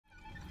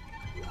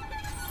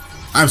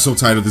I'm so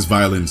tired of this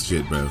violence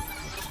shit, bro.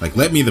 Like,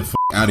 let me the f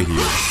out of here.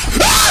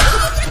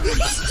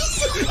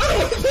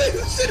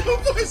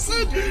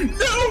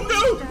 No,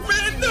 no,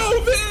 man,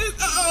 no, man.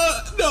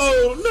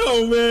 No,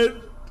 man.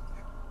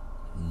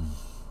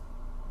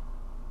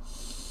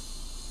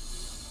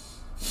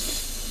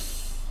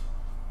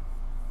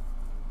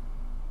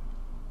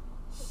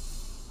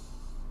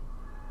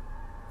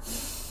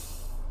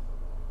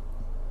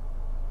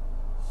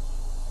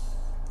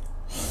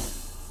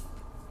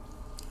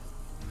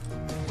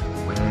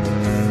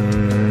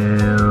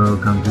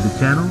 Welcome to the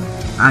channel.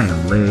 I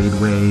am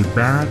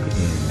Ladewaybac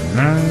in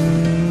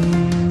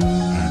name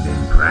and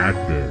in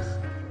practice.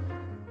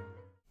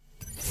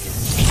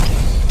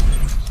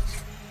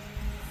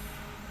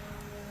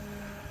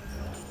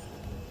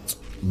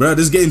 Bro,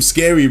 this game's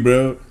scary,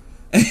 bro.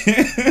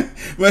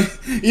 But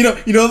you know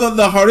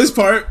the hardest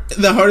part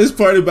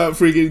about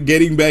freaking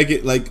getting back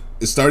at like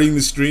starting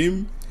the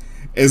stream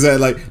is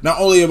that like not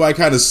only am I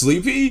kind of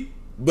sleepy,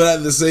 but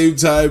at the same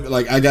time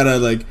like I gotta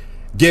like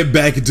get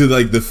back into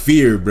like the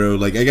fear, bro.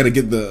 Like I gotta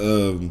get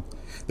the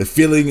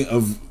feeling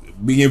of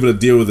being able to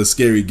deal with a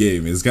scary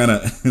game. It's kind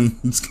of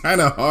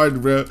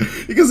hard, bro,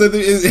 because I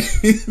think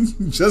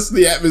just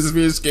the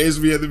atmosphere scares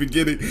me at the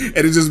beginning, and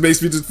it just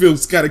makes me just feel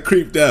kind of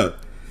creeped out.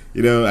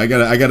 You know, I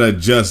gotta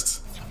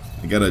adjust.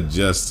 I gotta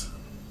adjust.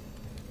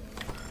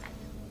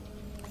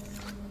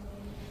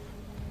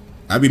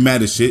 I'd be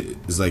mad as shit.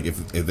 It's like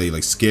if they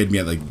like scared me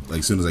at like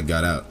as soon as I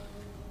got out.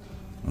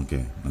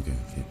 Okay.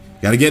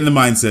 Gotta get in the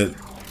mindset.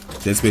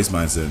 Dead Space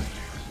mindset.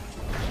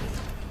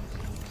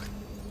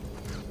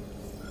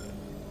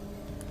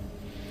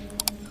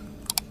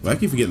 Why I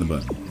keep forgetting the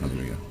button? Oh,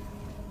 there we go.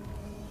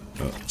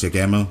 Oh, check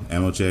ammo.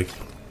 Ammo check.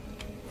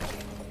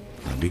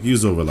 Big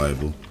user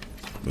reliable.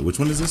 Wait, which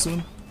one is this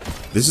one?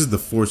 This is the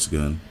force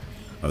gun.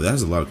 Oh, that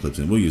has a lot of clips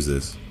in it. We'll use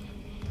this.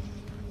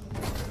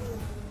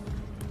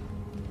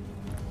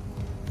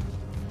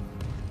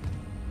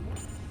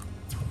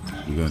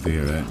 You're going through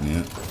here, right?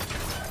 Yeah.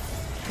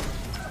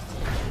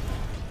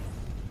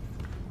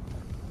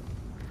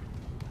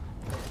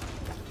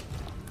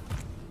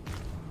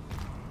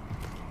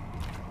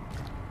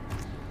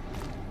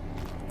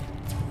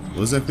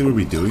 What exactly were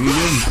we doing again?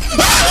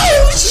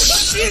 Oh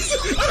shit!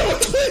 I don't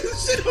want to play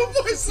this shit on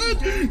my son!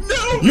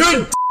 No!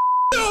 You're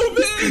no,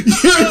 man!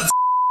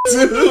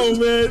 You're no,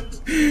 man!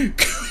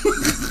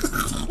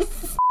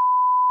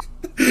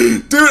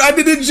 Dude, I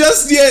didn't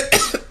adjust yet!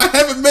 I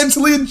haven't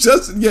mentally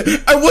adjusted yet!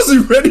 I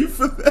wasn't ready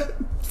for that!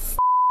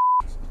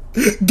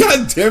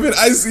 God damn it,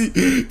 I see!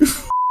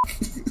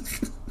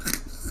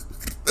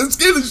 That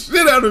scared the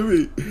shit out of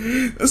me!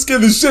 That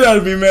scared the shit out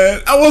of me,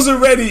 man! I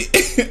wasn't ready!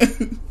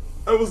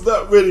 I was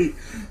not ready.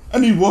 I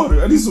need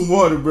water. I need some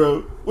water,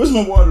 bro. Where's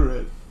my water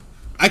at?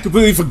 I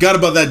completely forgot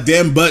about that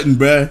damn button,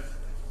 bruh.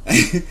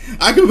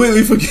 I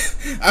completely forgot.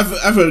 I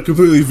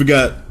completely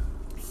forgot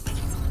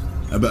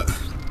about.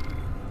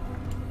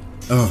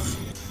 Oh.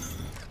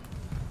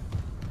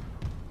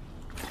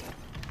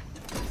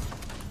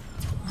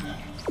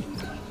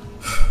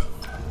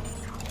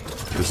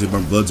 This shit,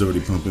 my blood's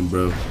already pumping,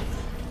 bro.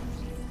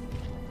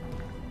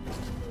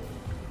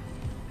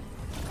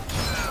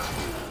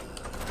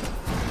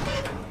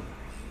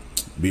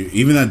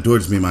 Even that door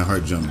just made my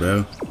heart jump,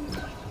 bro.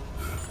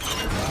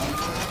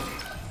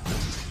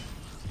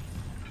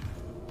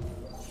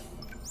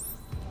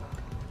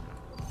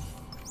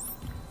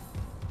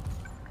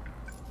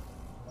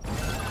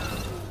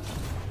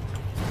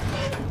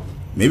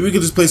 Maybe we could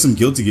just play some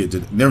Guilty Gear.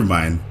 Never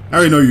mind. I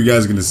already know what you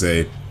guys are gonna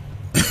say.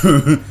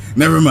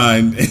 Never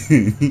mind.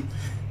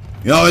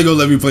 Y'all ain't gonna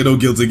let me play no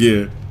Guilty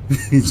Gear.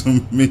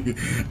 So maybe,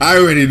 I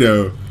already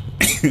know.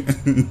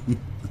 It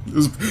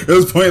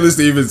was pointless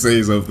to even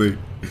say something.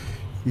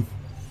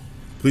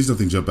 Please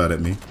nothing jump out at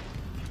me.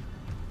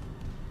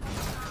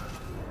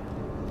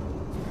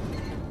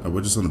 Oh, we're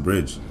just on the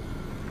bridge.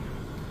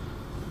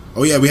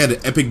 Oh yeah, we had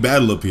an epic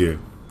battle up here.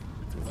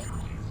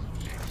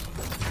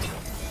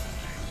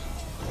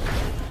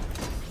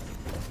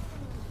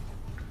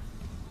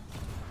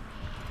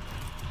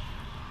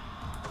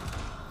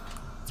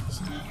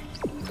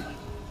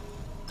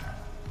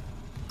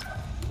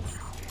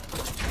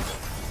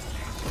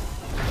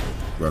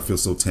 Bro, I feel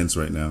so tense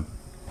right now.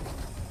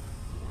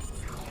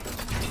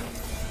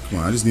 Come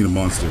on, I just need a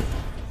monster.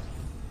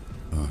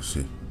 Oh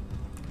shit.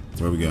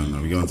 Where are we going?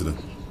 Are we going to the...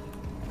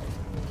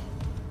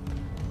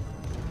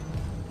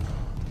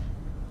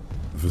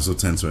 I feel so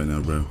tense right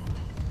now, bro.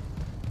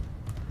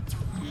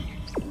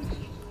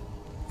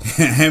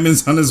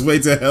 Hammond's on his way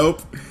to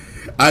help.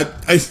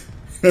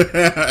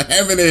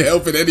 Hammond ain't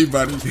helping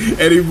anybody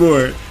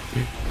anymore.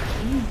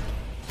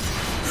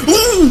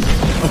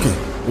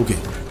 Okay.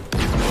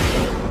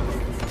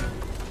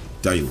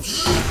 Die, you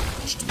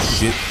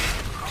shit.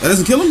 That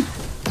doesn't kill him?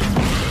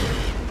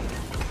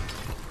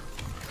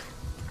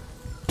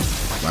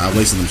 Wow, I'm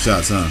wasting them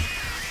shots, huh?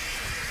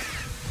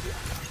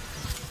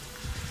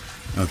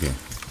 Okay.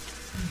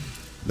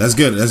 That's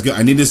good, that's good.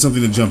 I needed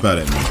something to jump out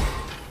at me.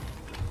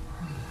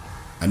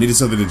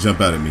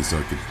 So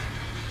I could...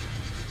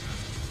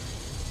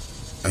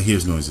 I hear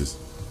noises.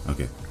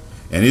 Okay.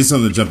 And it's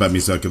something to jump at me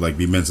so I could like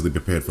be mentally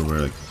prepared for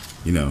like,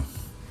 you know,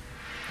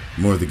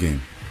 more of the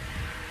game.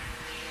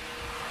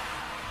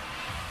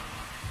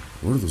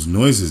 What are those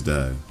noises,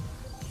 Dad?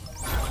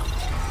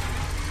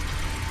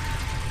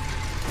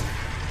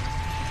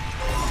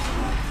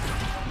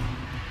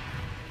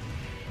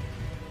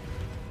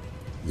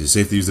 Is it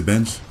safe to use the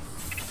bench?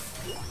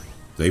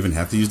 Do I even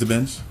have to use the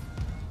bench?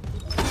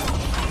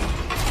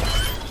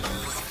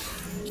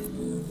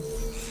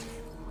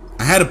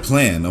 I had a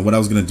plan on what I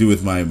was gonna do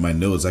with my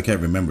nodes. I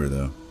can't remember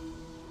though.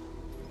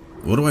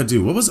 What do I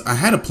do? I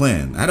had a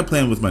plan. I had a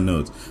plan with my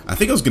nodes. I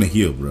think I was gonna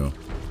heal, bro.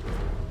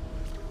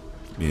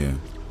 Yeah.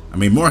 I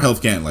mean, more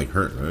health can't like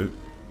hurt, right?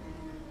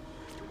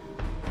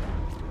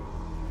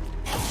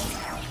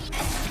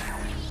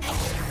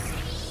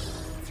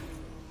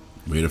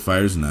 Rate of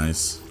fire is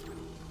nice.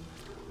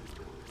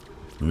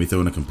 Let me throw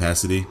in a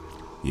capacity.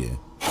 Yeah.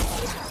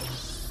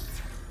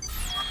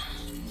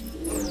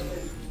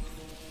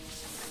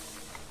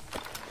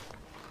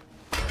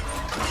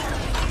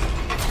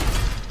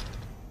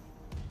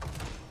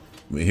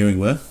 We're hearing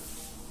what?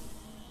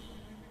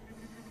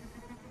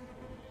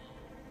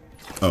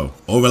 Oh,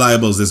 all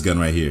reliable is this gun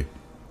right here.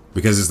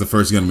 Because it's the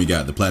first gun we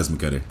got, the plasma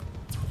cutter.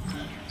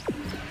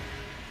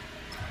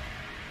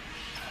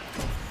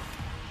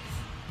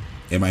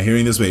 Am I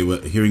hearing this? Wait,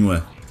 what? Hearing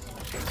what?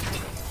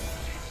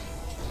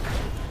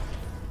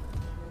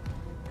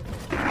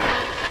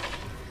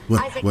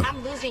 What? Isaac, what?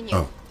 I'm losing you.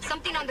 Oh.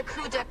 Something on the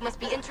crew deck must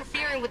be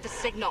interfering with the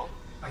signal.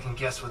 I can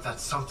guess what that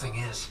something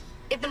is.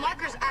 If the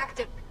marker's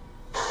active...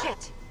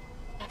 Shit.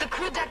 The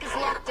crew deck is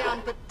locked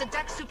down, but the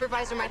deck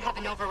supervisor might have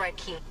an override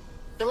key.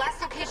 The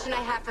last location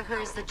I have for her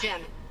is the gym.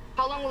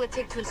 How long will it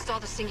take to install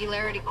the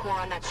singularity core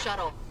on that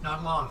shuttle?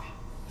 Not long,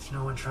 if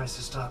no one tries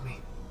to stop me.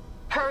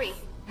 Hurry.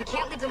 We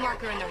can't leave the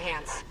marker in their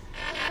hands.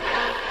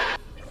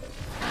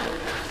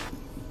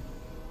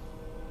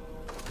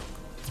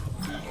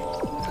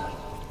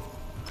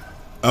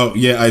 Oh,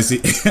 yeah, I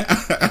see.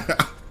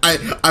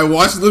 I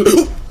watched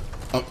the...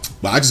 Oh,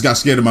 but I just got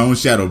scared of my own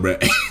shadow, bruh.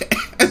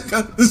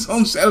 This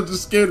own shadow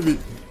just scared me.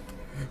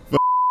 But,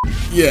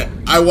 yeah,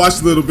 I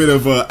watched a little bit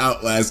of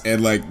Outlast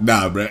and like,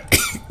 nah, bruh.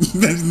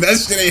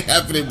 that shit ain't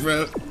happening,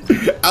 bro.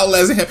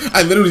 Outlast,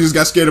 I literally just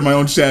got scared of my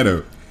own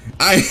shadow.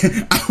 I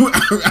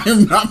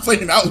am not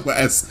playing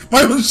Outlast.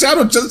 My own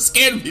shadow just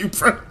scared me,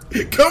 bro.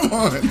 Come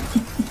on.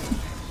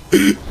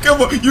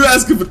 Come on, you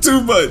asking for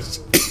too much.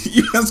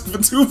 You asking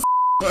for too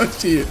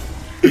much here.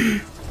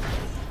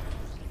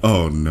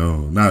 Oh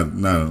no, I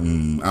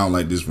don't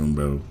like this room,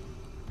 bro.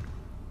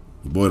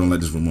 Your boy don't like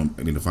this room.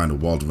 I need to find a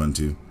wall to run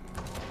to.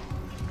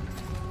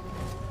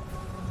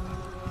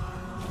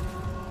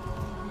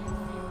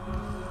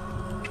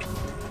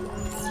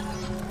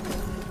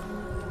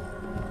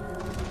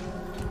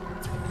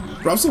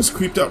 Bro, I'm so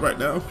creeped out right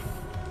now.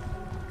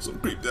 So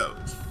creeped out.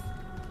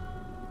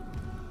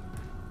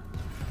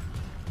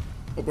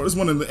 Oh, bro, there's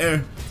one in the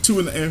air. Two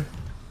in the air.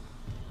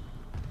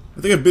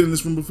 I think I've been in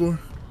this room before.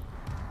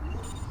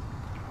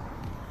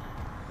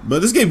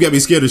 But this game got me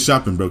scared of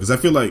shopping, bro, because I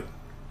feel like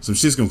some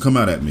shit's gonna come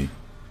out at me.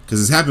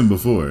 Because it's happened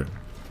before.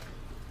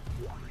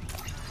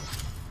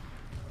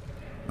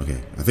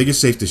 Okay, I think it's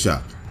safe to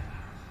shop.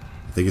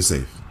 I think it's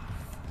safe.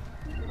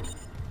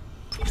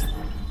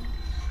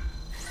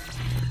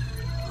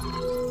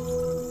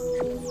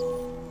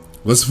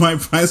 What's my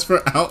price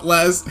for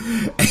Outlast?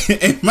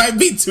 It might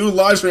be too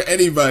large for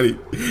anybody.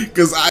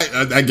 Because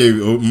I gave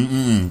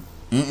you,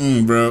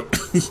 bro.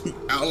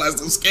 Outlast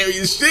is scary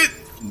as shit.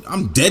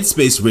 I'm Dead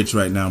Space rich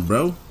right now,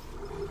 bro.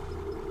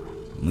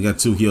 I got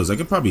 2 heals. I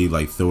could probably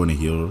like throw in a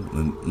heal.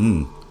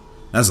 And,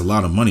 that's a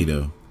lot of money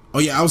though. Oh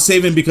yeah, I was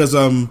saving because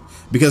the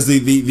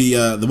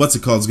what's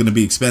it called is gonna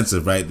be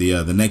expensive, right?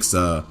 The next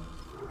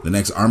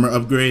armor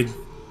upgrade.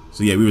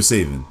 So yeah, we were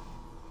saving.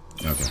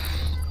 Okay.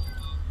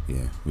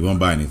 Yeah, we won't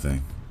buy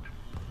anything.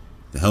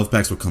 The health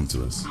packs will come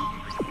to us.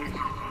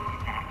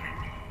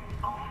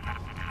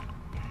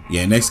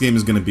 Yeah, next game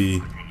is gonna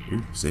be...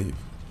 Ooh, save.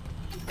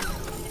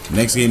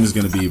 Next game is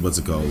gonna be... What's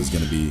it called? It's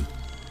gonna be...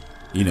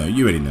 You know,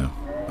 you already know.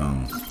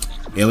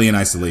 Alien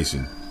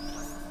Isolation.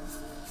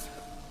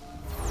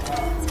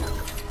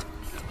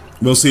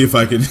 We'll see if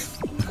I can...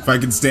 if I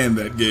can stand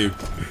that game.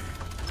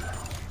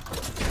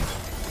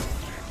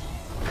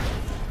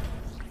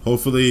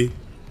 Hopefully...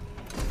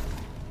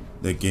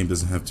 that game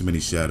doesn't have too many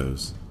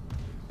shadows.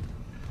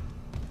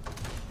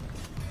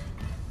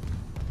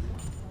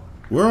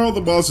 Where are all the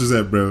monsters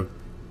at, bro?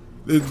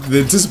 The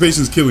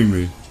anticipation's killing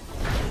me.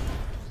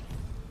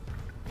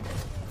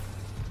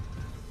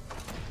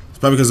 It's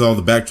probably because of all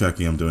the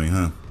backtracking I'm doing,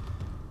 huh?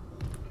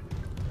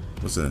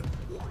 What's that?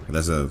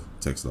 That's a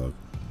text log.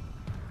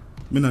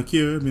 Me not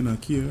cure, me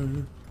not cure.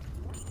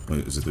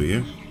 Wait, is it through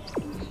here?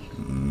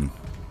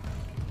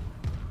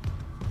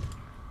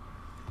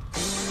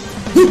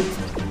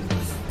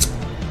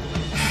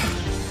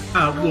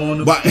 I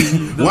wanna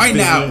why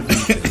now?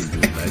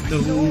 Like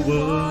no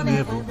one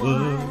ever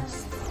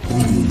was.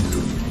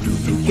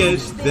 To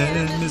catch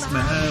them is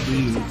my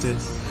real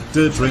test.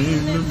 To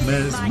train them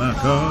as my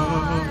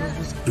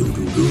cause.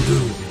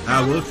 I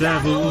I will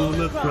travel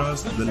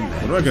across the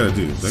land. What do I gotta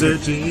do?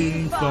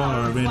 Searching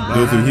far and wide.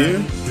 Go through here?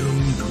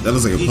 That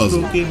looks like a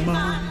puzzle.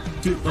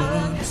 Pokemon to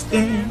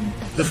understand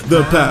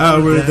The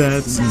power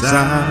that's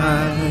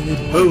inside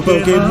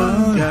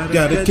Pokemon,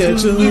 gotta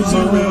catch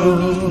 'em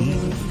all.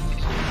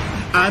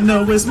 I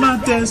know it's my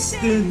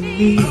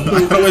destiny.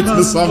 I can't wait till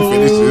the song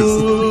finishes.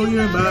 Oh,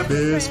 you're my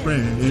best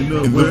friend in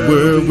the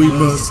world we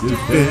must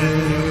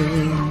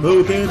defend.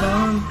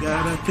 Pokemon,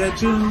 gotta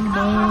catch 'em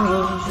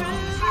all.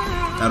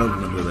 I don't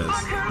remember the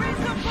rest.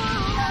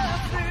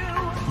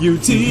 You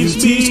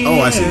teach.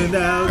 Oh, I see. I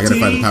gotta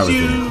find the power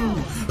thing.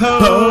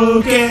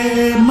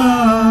 Pokemon,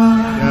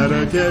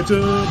 gotta catch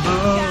 'em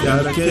all.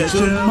 Gotta catch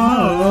 'em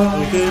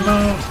all.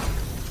 Pokemon.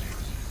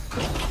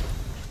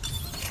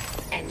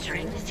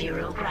 Entering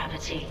zero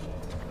gravity.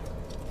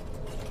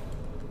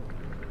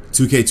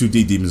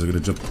 2K2D demons are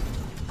gonna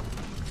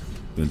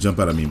jump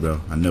out at me,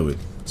 bro. I know it.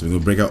 So we're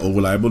gonna break out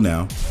Reliable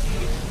now.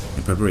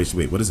 In preparation.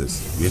 Wait, what is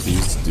this? We have to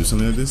do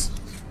something like this?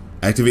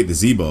 Activate the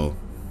Z-ball.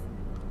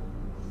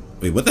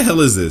 Wait, what the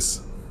hell is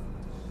this?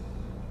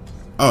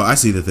 Oh, I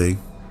see the thing.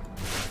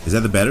 Is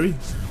that the battery?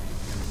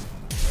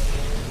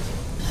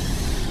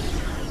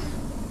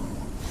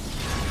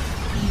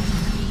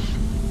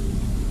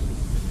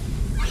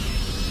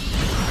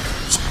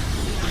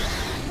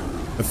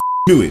 I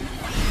knew it.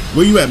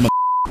 Where you at,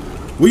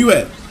 Where you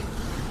at?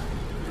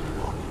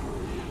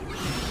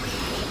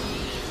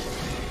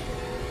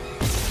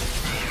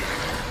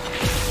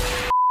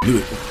 Do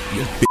it.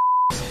 You bitch.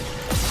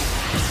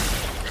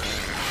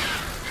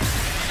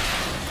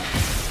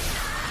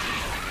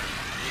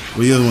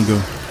 Where the other one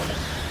go?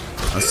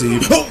 I see you.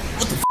 Oh!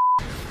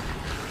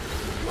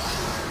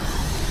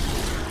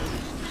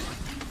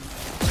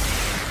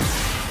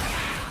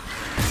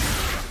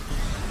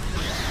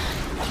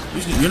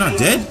 What the f? You're not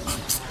dead?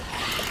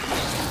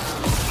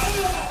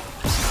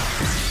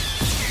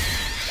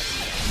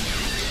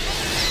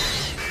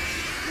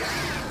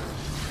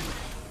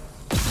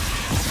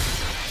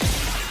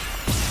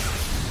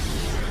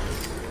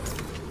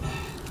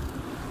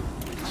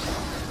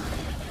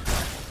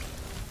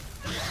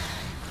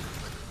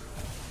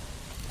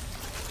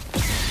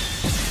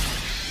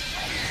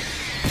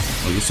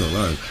 Oh, you're still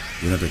alive.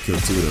 You have to kill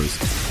 2 of those.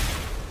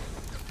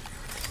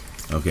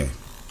 Okay.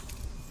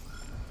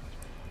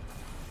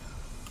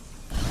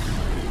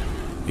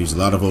 Used a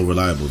lot of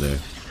Reliable there.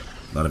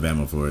 A lot of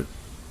ammo for it.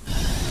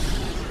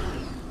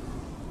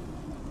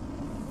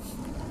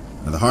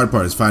 Now the hard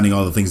part is finding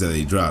all the things that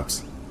they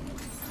dropped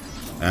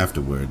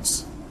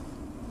afterwards.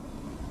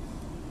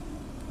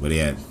 Where they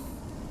at?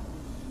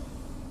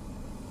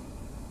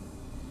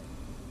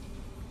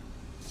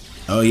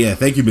 Oh yeah,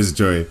 thank you, Mr.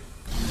 Troy.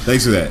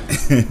 Thanks for that.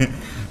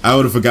 I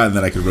would have forgotten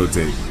that I could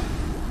rotate.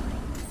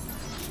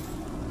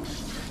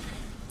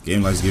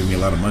 Game likes giving me a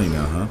lot of money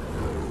now, huh?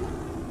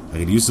 I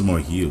could use some more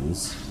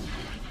heals.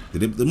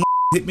 Did the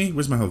hit me?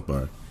 Where's my health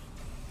bar?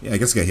 Yeah, I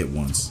guess I got hit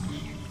once,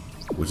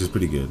 which is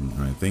pretty good.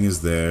 All right, thing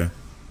is there.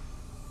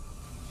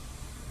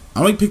 I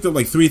only picked up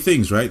like 3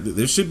 things, right?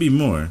 There should be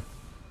more.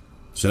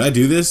 Should I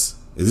do this?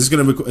 Is this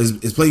gonna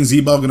is playing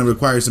Z-ball gonna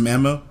require some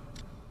ammo?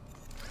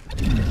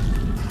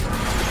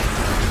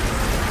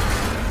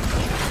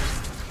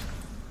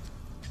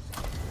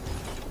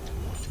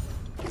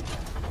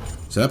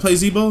 Should I play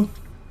Z-ball?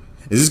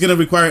 Is this gonna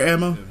require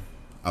ammo?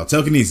 Oh,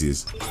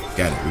 telekinesis.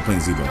 Got it. We're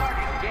playing Z-ball.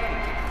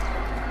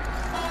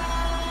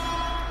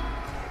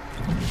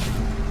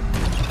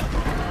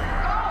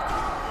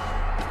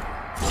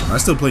 Am I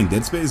still playing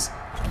Dead Space?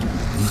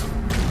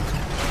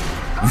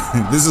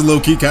 This is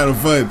low-key kind of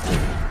fun.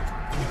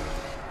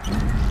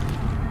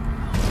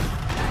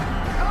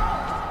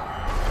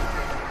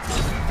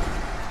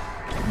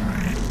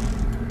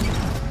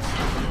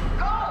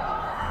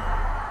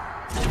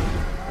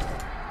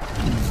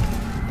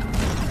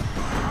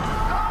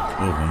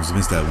 Oh, I almost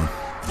missed that one.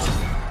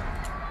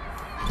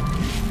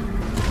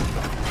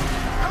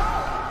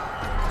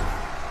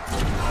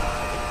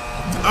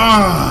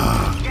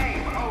 Ah!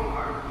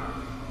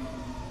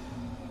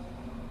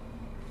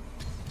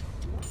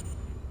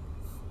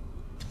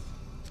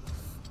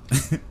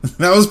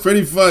 That was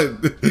pretty fun.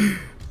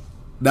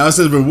 Now it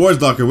says rewards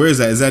locker. Where is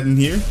that? Is that in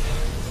here?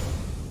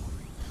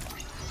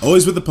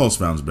 Always with the pulse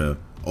rounds, bro.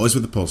 Always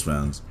with the pulse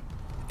rounds.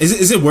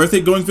 Is it worth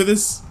it going for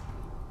this?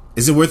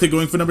 Is it worth it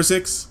going for number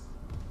 6?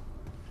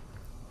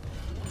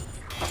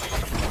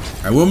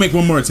 Alright, we'll make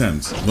one more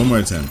attempt. One more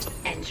attempt.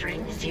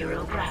 Entering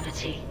zero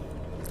gravity.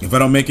 If I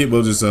don't make it,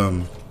 we'll just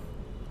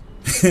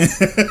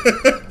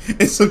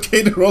It's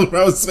okay to roll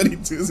around with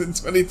 22s in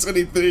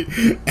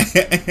 2023.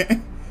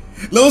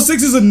 Level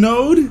 6 is a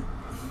node?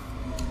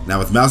 Now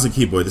with mouse and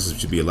keyboard, this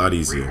should be a lot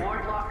easier.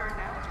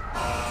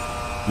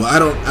 Well, I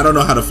don't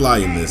know how to fly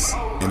in this,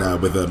 and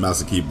with a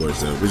mouse and keyboard,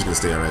 so we're just gonna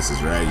stay our asses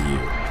right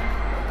here.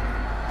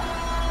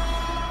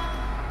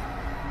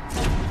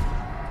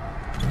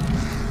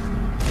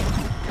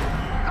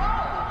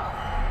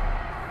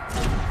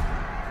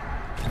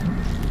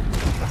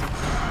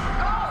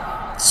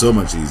 So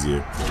much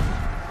easier.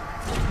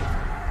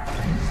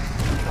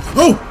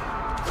 Oh!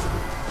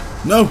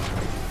 No!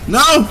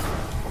 No!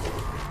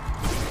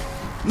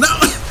 No!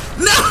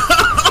 No!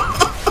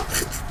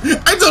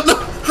 I don't know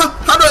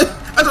how do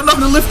I don't know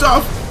how to lift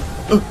off.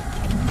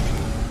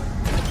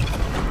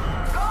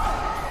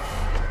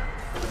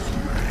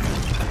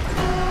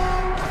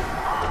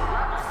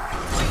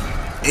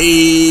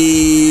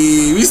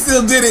 Hey, we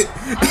still did it.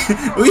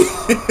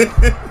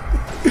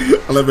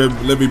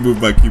 Let me move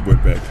my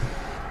keyboard back.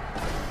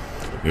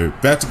 Here,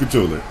 back to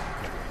controller.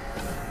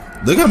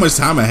 Look how much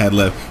time I had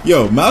left.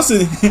 Yo, mouse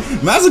and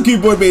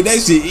keyboard made that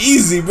shit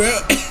easy, bro.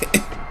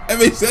 I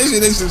mean,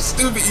 that shit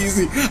stupid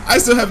easy. I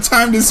still have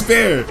time to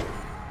spare.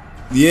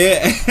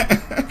 Yeah.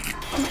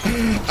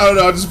 I don't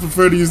know. I just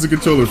prefer to use the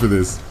controller for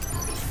this.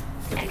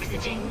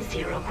 Exiting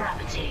zero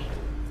gravity.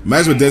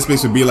 Imagine what Dead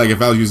Space would be like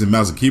if I was using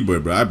mouse and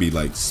keyboard, bro. I'd be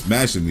like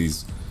smashing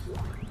these.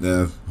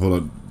 Hold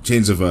on.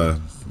 Change of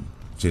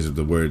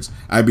the words.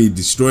 I'd be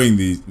destroying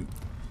these.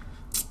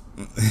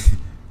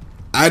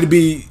 I'd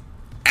be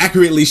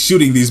accurately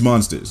shooting these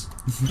monsters.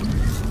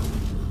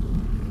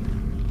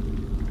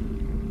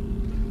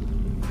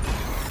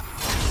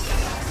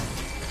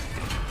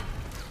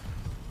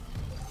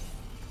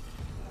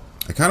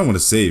 I kind of want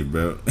to save,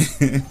 bro. I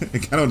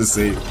kind of want to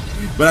save,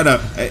 but I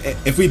know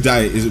if we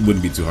die, it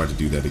wouldn't be too hard to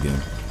do that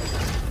again.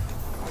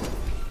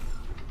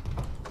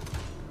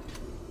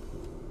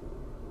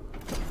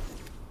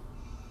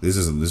 This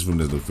room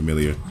doesn't look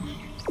familiar.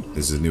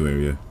 This is a new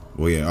area.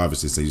 Well, yeah,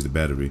 obviously, so use the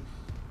battery.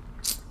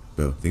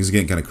 Bro, things are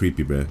getting kind of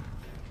creepy, bro.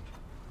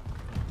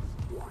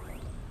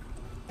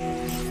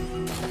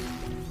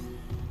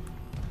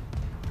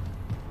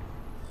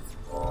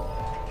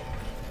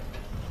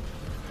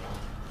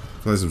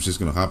 I feel like I'm just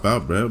gonna hop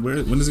out, bro.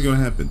 When is it gonna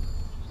happen?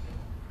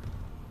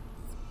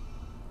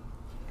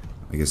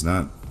 I guess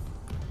not.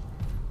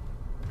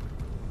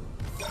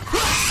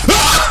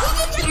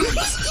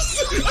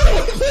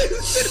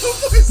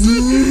 No,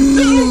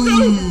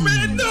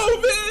 man, no,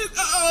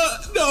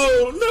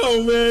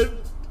 man.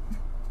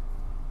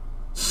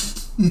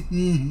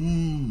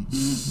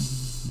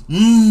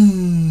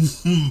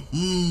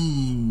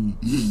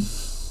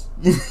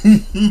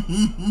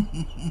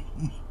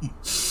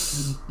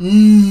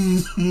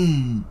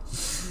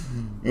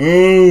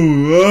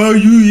 Oh,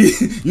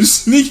 you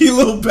sneaky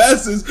little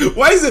bastards!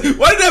 Why did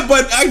that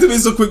button activate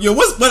so quick? Yo,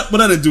 what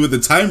did I do with the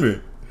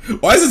timer?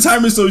 Why is the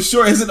timer so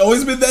short? Has it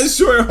always been that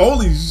short?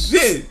 Holy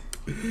shit,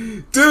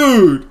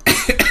 dude!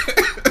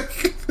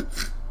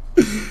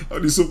 I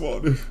need some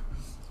water.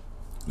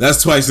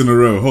 That's twice in a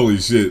row. Holy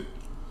shit.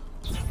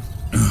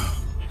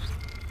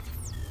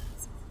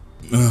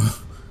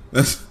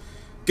 That's,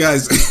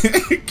 guys,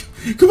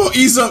 come on,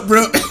 ease up,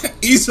 bro.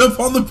 Ease up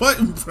on the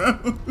button, bro.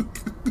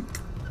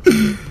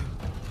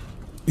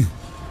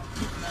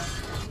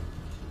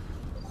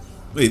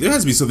 Wait, there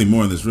has to be something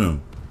more in this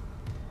room.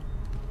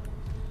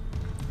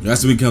 There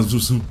has to be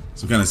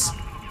some kind of.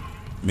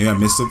 Maybe I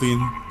missed something in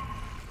here.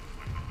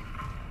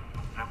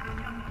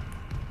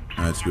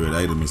 Alright, screw it.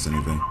 I didn't miss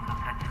anything.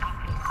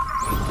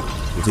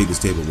 We'll take this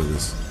table with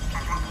us.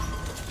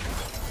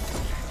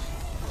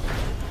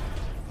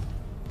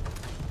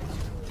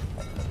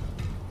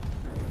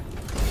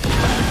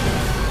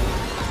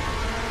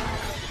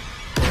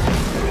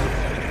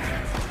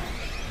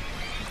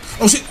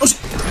 Oh shit! Oh shit!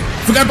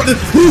 Forgot about this.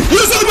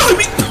 Who's that behind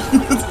me?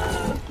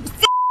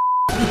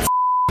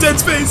 Dead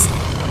Space.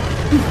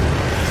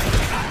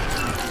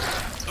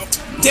 Oh,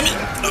 damn it!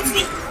 Oh,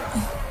 me.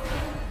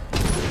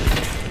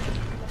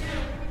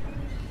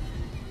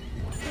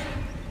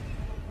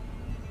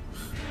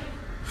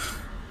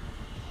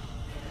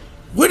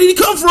 Where did he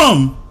come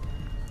from?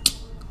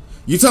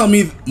 You telling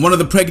me one of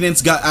the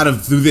pregnants got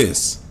out through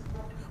this?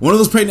 One of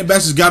those pregnant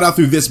bastards got out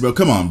through this, bro?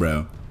 Come on,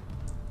 bro.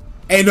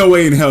 Ain't no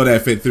way in hell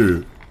that fit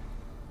through.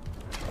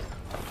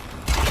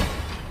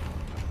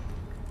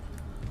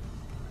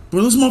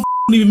 Bro, those motherfuckers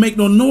don't even make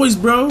no noise,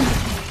 bro.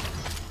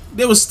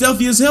 They were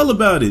stealthy as hell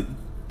about it.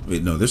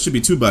 Wait, no, there should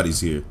be two bodies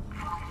here.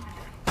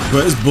 Bro,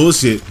 it's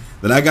bullshit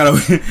that I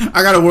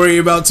gotta worry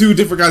about two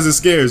different kinds of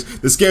scares.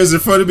 The scares in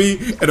front of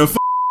me and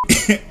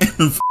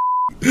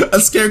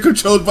a scare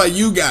controlled by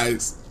you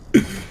guys.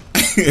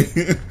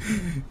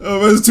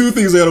 Oh, there's two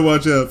things I gotta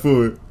watch out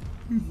for.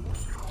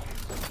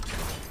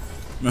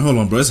 Man, hold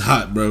on, bro. It's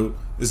hot, bro.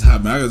 It's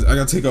hot, man. I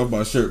gotta take off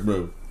my shirt,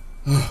 bro.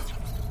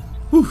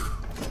 Whew.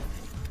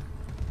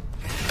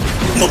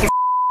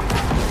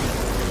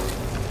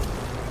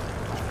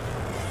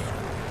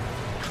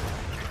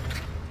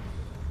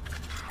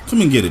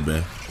 Come and get it,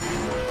 man.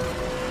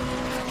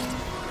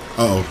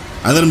 Uh-oh.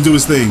 I let him do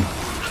his thing.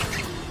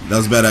 That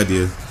was a bad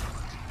idea.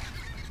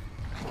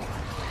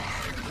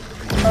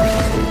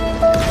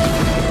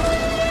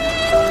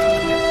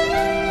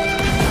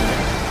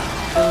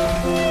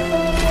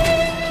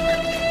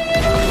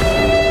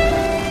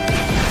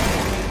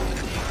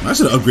 I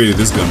should have upgraded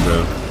this gun,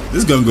 bro.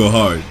 This gun go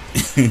hard.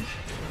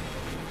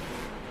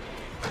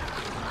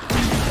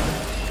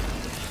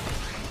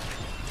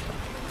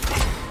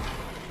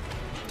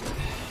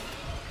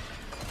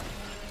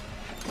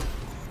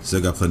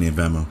 Still got plenty of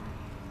ammo.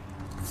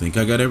 Think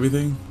I got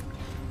everything?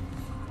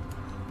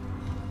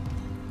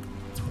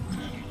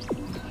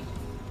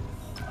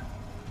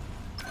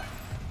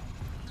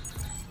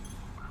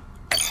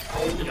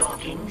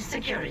 Unlocking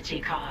security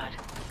card.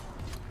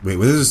 Wait,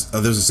 what is this?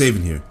 Oh, there's a save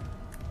in here.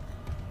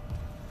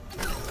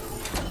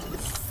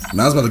 And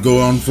I was about to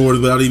go on forward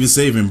without even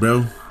saving,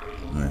 bro.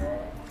 Right.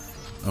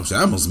 Oh shit,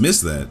 I almost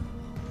missed that.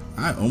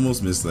 I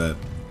almost missed that.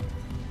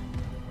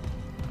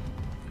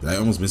 Did I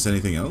almost miss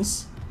anything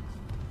else?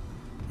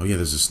 Oh yeah,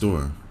 there's a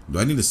store. Do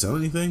I need to sell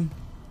anything?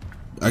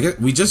 I guess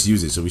we just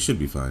use it, so we should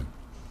be fine.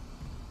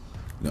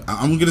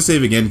 I'm gonna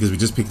save again because we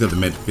just picked up the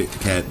med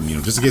cat, and, you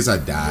know, just in case I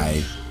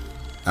die,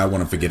 I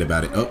want to forget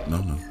about it. Oh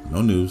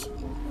no news,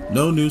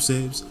 no new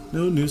saves,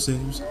 no new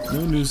saves,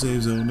 no new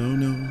saves. Oh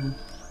no.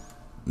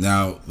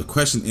 Now the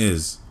question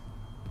is,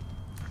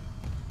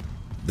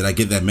 did I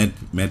get that med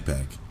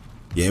pack?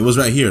 Yeah, it was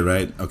right here,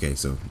 right? Okay,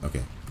 so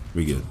okay,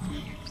 we good.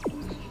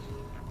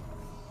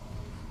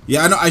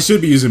 Yeah, I know I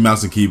should be using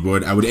mouse and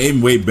keyboard. I would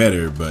aim way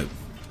better, but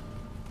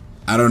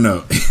I don't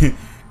know.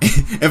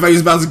 If I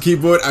use mouse and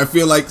keyboard, I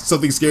feel like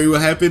something scary will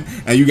happen,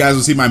 and you guys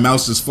will see my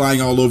mouse just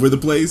flying all over the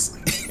place.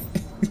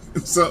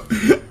 So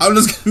I'm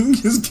just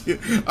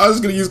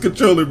gonna use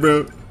controller,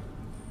 bro.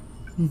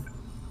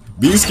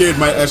 Being scared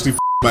might actually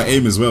my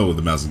aim as well with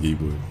the mouse and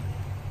keyboard.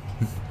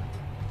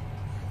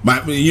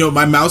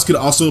 My mouse could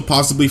also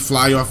possibly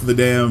fly off my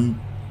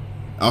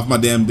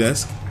damn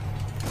desk,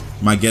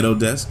 my ghetto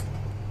desk.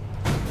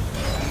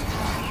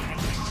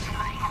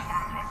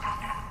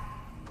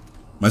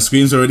 My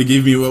screams already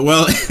give me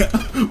well,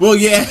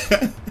 yeah,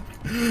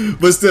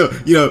 but still,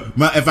 you know,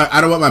 if I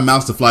don't want my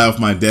mouse to fly off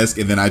my desk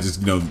and then I just,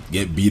 you know,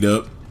 get beat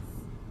up.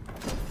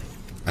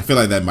 I feel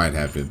like that might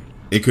happen.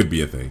 It could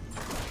be a thing.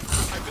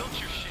 I built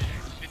your shit.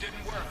 It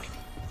didn't work.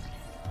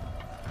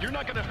 You're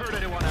not gonna hurt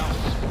anyone else.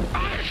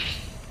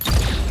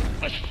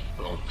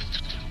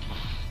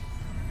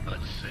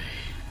 Let's say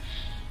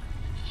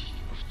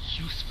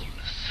your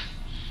usefulness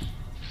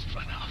has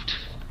run out.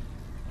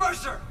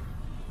 Mercer!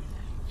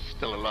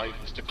 Still alive,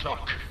 Mr.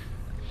 Clark.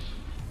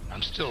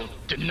 I'm still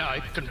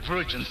denied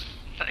convergence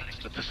thanks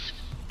to this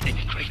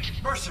ingrate.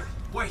 Mercer,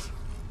 wait.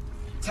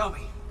 Tell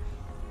me.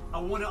 I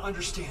want to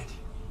understand.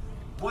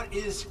 What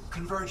is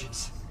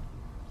convergence?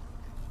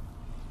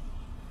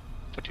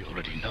 But you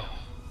already know.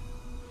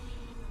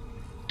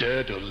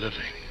 Dead or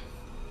living,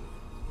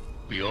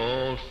 we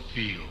all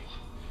feel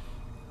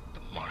the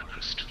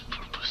marker's true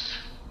purpose.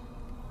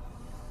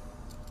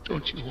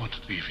 Don't you want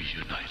to be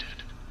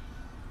reunited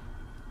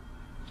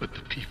with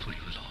the people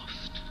you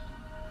lost?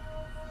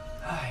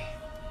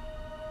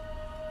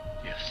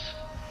 Yes.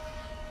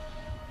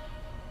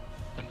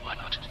 Then why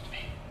not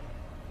me?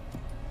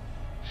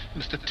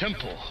 Mr.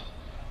 Temple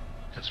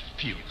has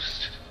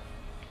refused.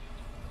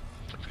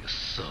 But we are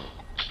so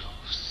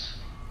close.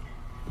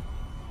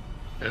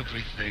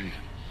 Everything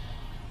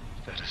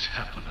that has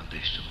happened on the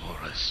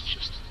Ishimura is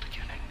just the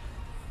beginning.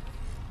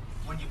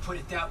 When you put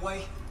it that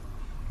way,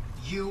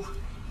 you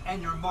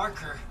and your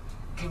marker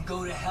can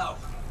go to hell.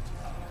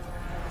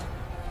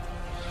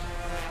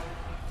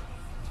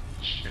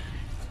 Shame.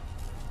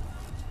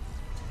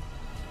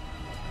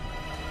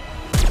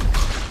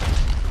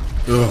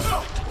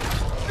 Ugh.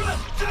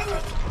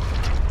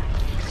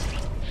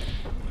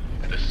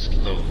 And a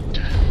slow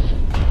death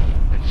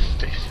and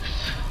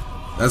stasis.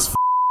 That's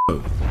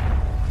up.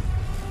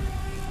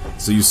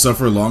 So you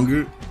suffer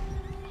longer?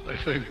 I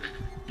think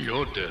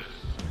your death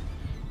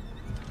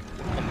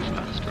comes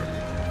faster.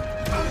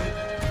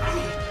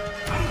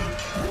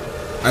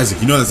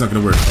 Isaac, you know that's not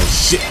gonna work. Oh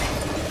shit.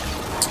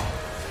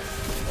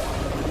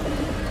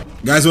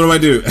 Guys, what do I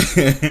do?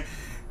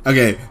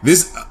 Okay,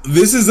 this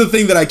is the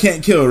thing that I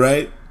can't kill,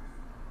 right?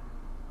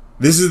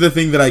 This is the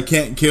thing that I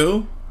can't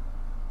kill.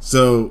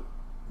 So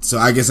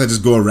I guess I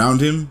just go around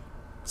him.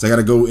 So I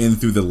gotta go in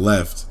through the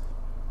left.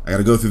 I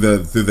gotta go through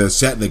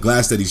the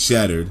glass that he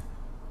shattered.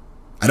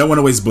 I don't want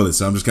to waste bullets,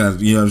 so I'm just kind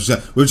of, you know,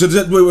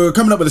 we're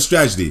coming up with a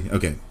strategy.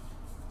 Okay,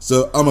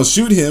 so I'm gonna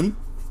shoot him.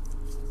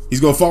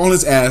 He's gonna fall on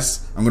his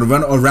ass. I'm gonna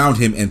run around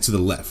him and to the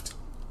left.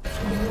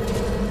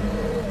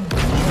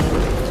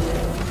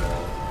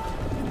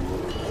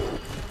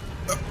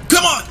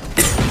 Come on!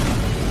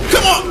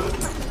 Come on!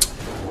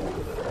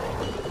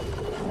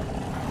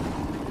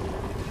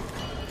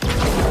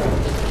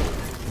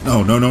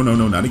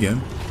 No, not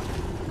again.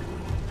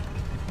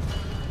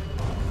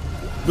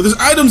 But there's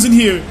items in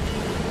here!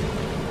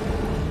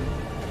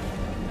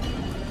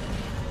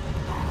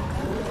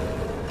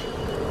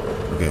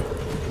 Okay.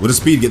 What does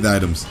speed get the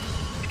items?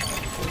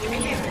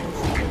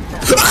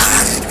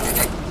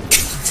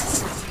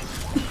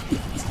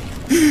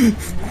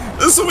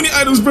 There's so many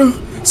items, bro!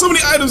 So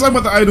many items! I'm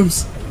about the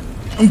items!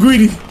 I'm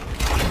greedy!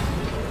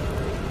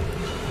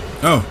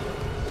 Oh.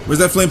 Where's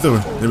that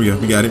flamethrower? There we go.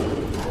 We got it.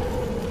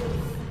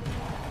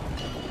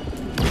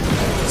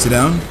 Sit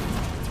down.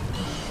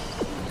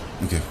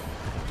 Okay.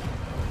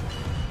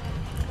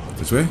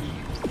 This way?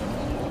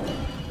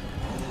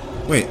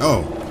 Wait,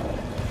 oh.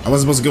 I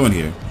wasn't supposed to go in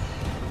here.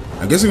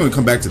 I guess I'm gonna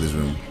come back to this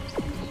room.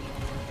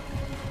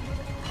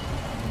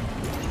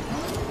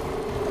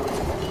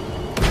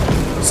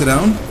 Sit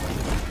down.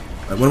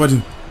 What do I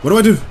do? What do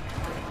I do?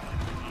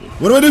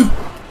 What do I do?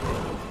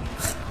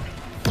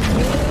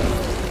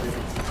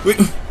 Wait.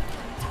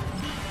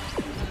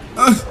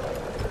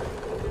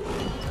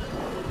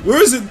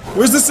 Where is it?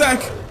 Where's the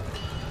sack?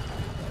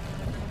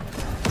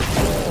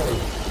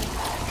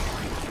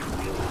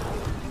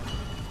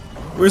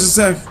 Where's the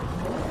sack?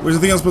 Where's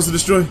the thing I'm supposed to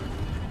destroy?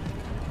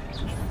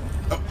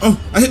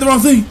 Oh, I hit the wrong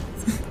thing.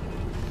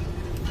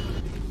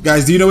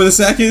 Guys, do you know where the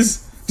sack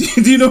is?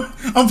 Do you know?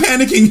 I'm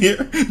panicking here.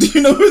 Do you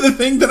know where the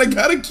thing that I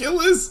gotta kill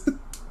is?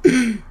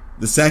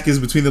 The sack is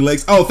between the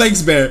legs. Oh,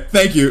 thanks, Bear.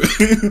 Thank you.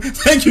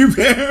 Thank you,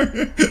 Bear.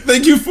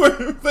 Thank you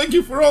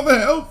for all the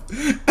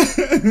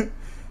help.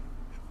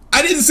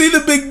 I didn't see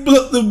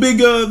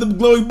the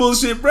glowing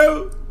bullshit,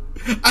 bro.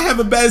 I have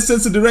a bad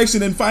sense of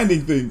direction and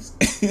finding things.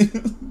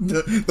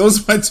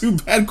 Those are my two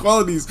bad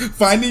qualities: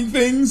 finding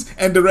things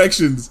and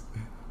directions.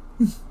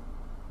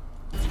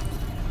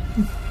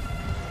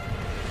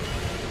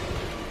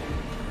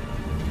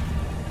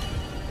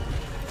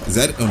 Is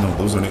that it? Oh no,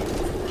 those aren't it.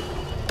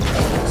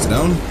 Is it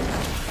down?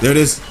 There it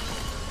is.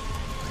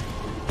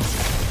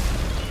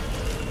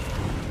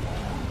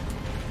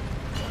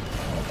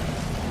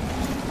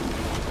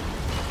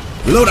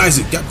 Reload,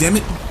 Isaac. God damn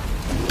it.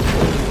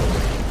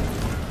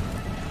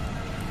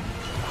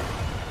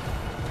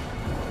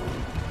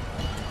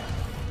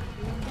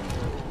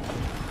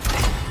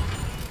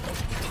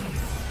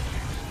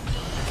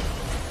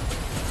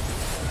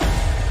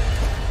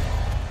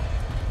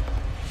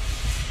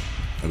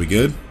 Are we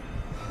good?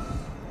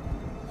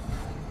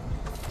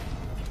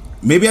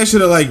 Maybe I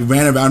should have like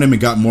ran around him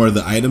and got more of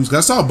the items, cause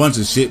I saw a bunch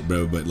of shit,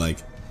 bro. But like,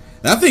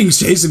 that thing's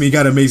chasing me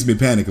kinda makes me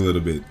panic a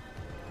little bit.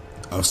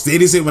 Oh,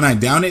 status it when I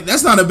down it?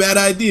 That's not a bad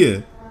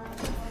idea.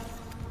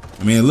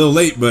 I mean, a little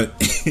late, but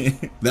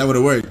that would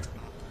have worked.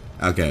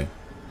 Okay,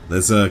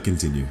 let's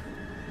continue.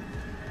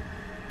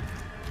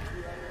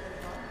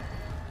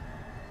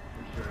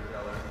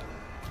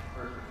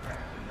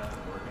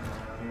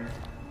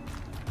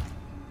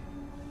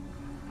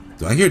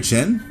 Do I hear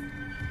Chen?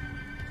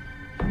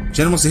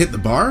 Chen wants to hit the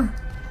bar?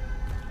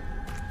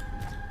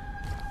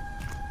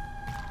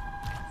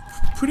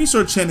 Pretty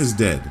sure Chen is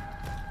dead.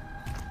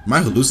 Am I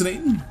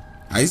hallucinating?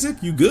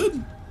 Isaac, you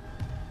good?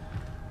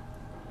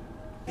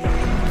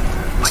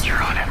 But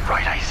you're on it,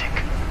 right, Isaac?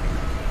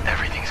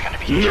 Everything's gonna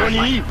be just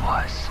like it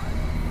was.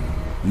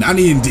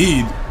 Nani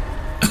indeed.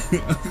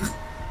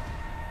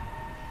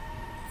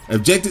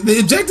 The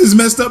objective's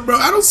messed up, bro.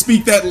 I don't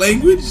speak that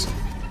language.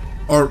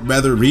 Or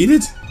rather, read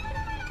it.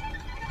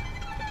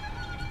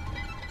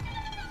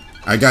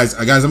 Alright, guys,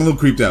 I'm a little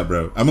creeped out,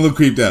 bro. I'm a little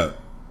creeped out.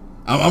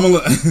 I'm a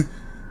little...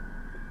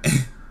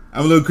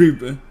 I'm a little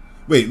creeped.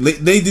 Wait,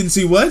 they didn't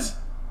see what?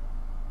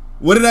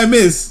 What did I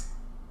miss?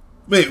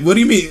 Wait, what do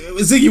you mean?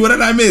 Ziggy, what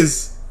did I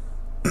miss?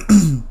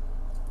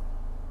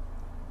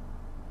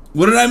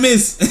 What did I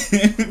miss?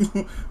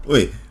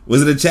 Wait,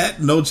 was it a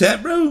chat? No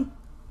chat, bro?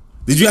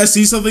 Did you guys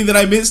see something that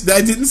I missed that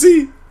I didn't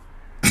see?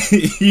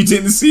 You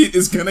didn't see it,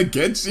 it's gonna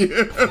get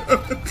you.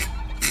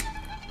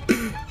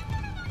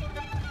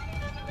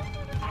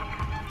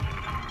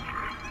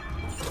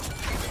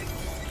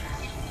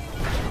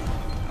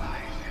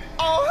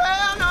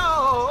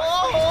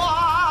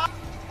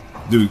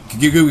 Dude,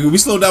 can we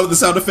slow down with the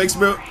sound effects,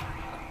 bro?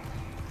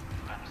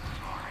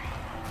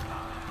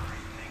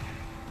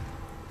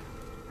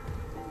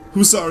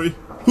 Who's sorry?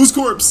 Whose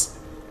corpse?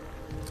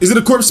 Is it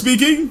a corpse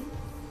speaking?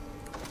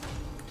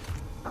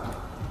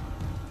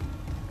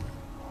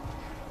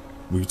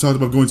 When you talked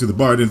about going to the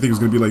bar, I didn't think it was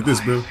gonna be like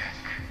this, bro.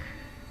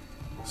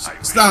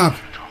 Stop!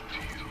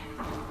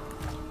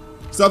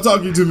 Stop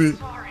talking to me.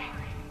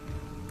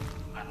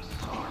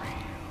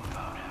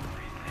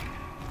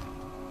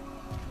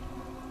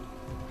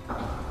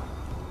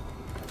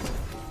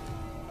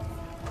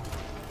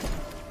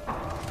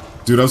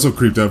 Dude, I'm so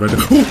creeped out right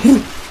now.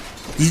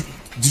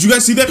 Did you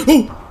guys see that?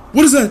 Oh,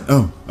 what is that?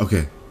 Oh,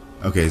 okay.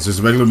 Okay, it's just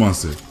a regular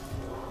monster.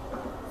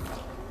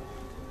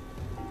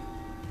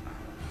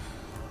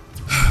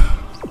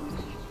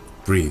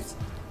 Breathe.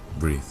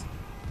 Breathe.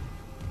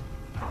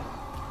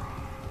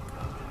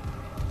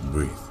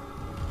 Breathe.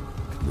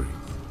 Breathe.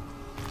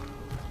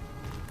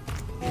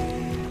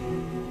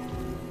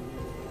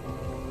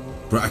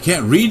 Bro, I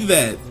can't read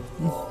that.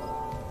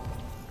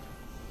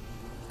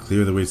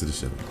 Clear the way to the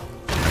ship.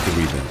 I can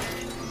read that.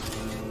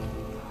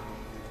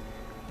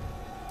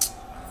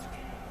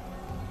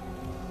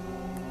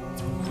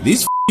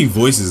 These f***ing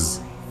voices.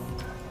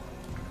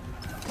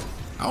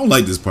 I don't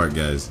like this part,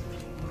 guys.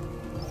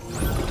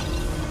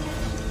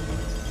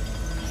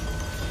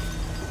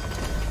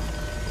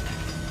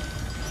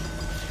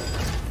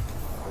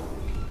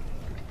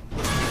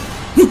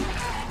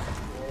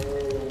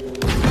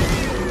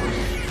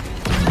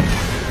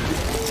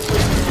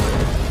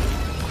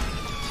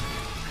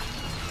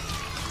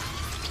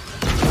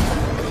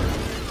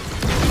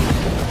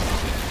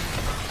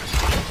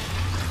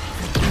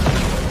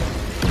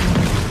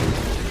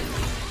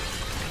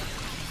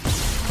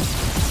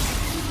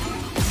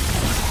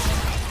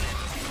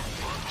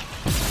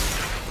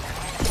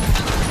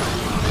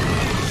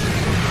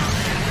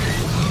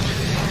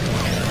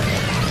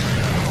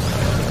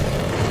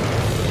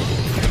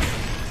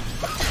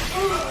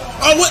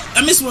 Oh, what?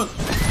 I missed one.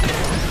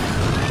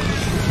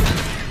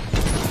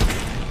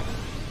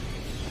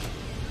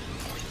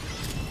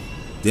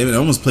 Damn it, I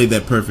almost played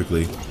that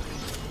perfectly.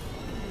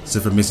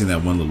 Except for missing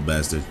that one little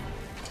bastard.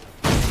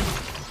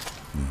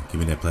 Give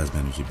me that plasma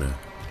energy, bro.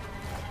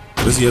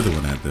 Where's the other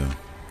one at, though?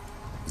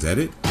 Is that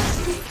it?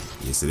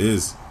 Yes, it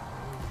is.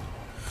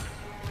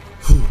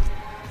 Whew.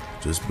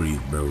 Just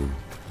breathe, bro.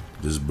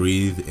 Just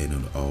breathe and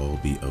it'll all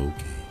be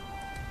okay.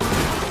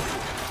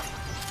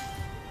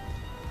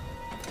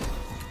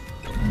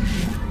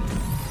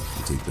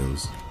 I'll take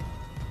those.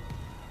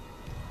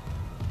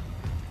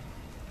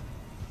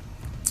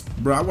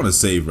 Bro, I want to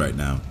save right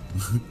now.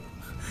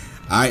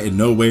 I in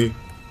no way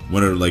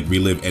want to like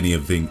relive any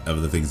of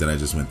the things that I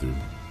just went through.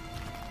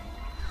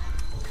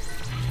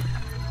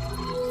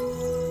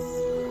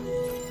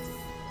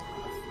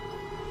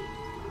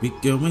 We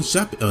going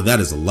shopping. Oh, that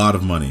is a lot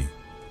of money.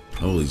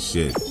 Holy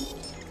shit.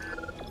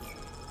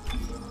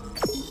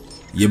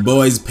 Your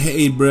boy's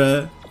paid,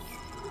 bruh.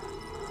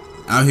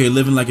 Out here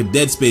living like a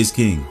Dead Space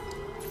king.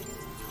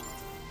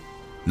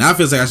 Now it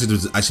feels like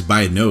I should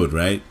buy a node,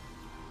 right?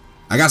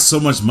 I got so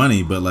much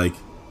money, but like,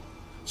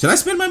 should I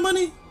spend my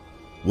money?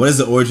 What is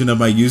the origin of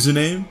my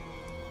username?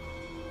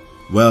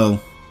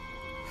 Well,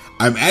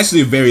 I'm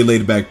actually a very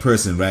laid back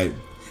person, right?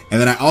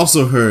 And then I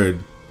also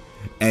heard,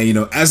 and you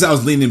know, as I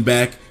was leaning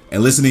back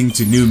and listening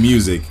to new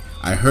music,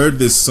 I heard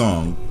this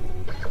song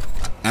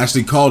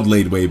actually called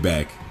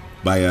Ladewaybac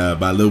by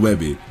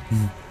Ladewaybac.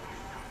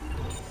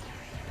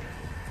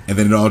 And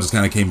then it all just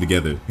kind of came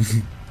together.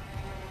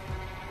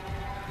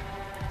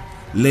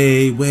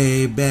 Lay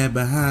way back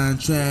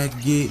behind track,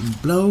 getting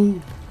blow,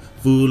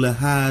 full of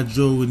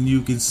hydro, and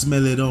you can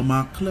smell it on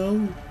my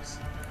clothes.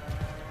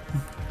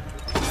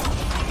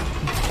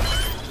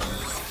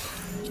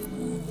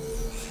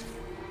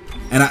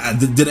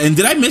 And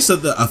did I miss a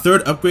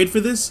third upgrade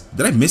for this?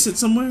 Did I miss it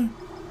somewhere?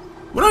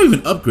 What do I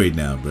even upgrade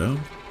now, bro?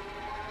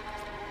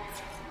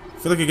 I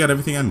feel like I got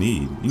everything I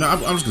need. You know, I'm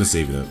just gonna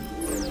save it up.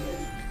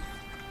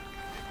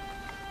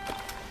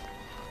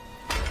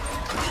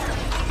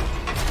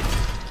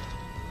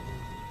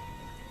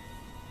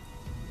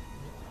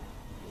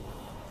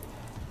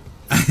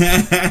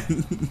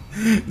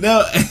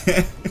 No,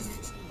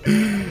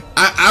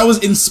 I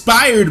was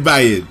inspired by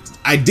it.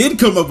 I did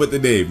come up with the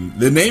name.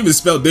 The name is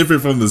spelled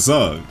different from the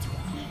song.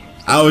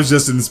 I was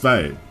just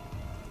inspired.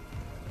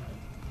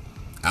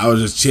 I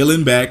was just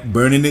chilling back,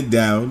 burning it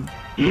down.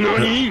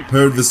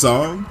 Heard the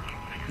song,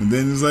 and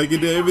then it's like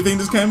everything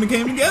just kind of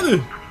came together.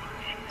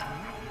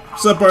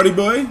 What's up, party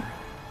boy?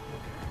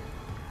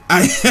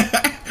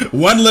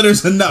 One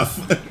letter's enough.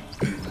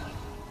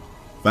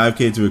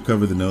 5K to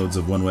recover the nodes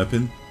of one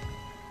weapon.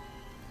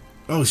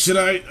 Oh, should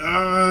I?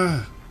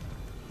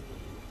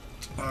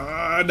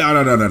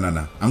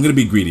 No. I'm gonna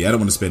be greedy. I don't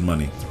want to spend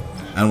money.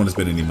 I don't want to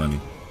spend any money.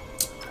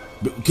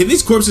 But can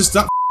these corpses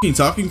stop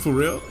talking for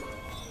real?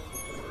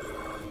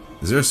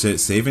 Is there a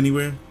save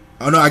anywhere?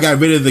 Oh no, I got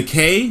rid of the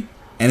K,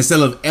 and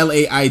instead of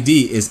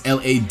L-A-I-D is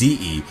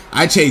L-A-D-E.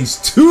 I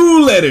changed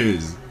 2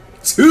 letters.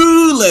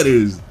 2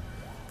 letters.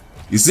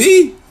 You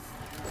see?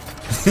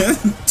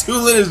 2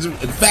 letters,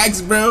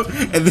 facts, bro.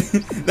 And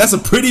that's a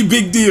pretty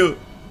big deal.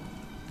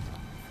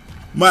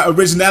 My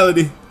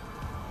originality.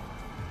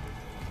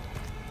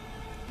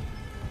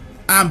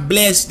 I'm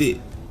blessed it.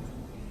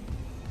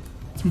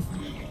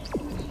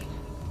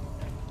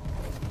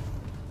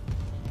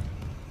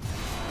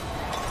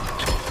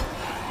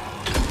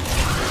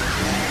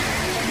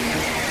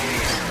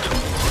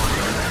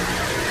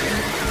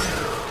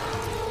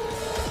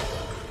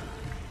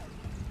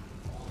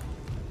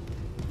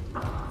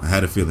 I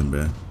had a feeling,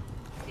 bro.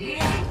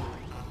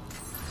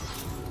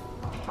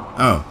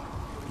 Oh,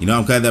 you know,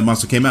 I'm glad that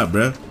monster came out,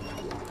 bro.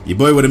 Your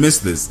boy would have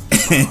missed this.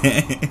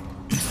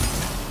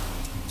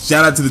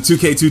 Shout out to the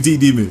 2K2D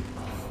demon.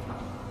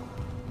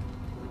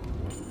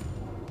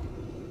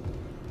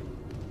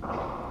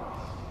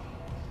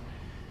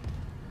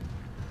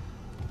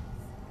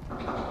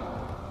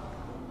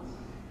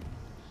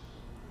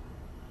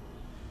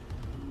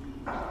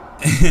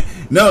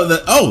 No,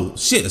 oh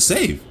shit, a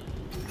save.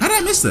 How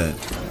did I miss that?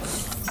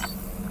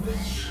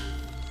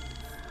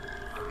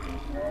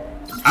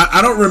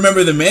 I don't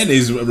remember the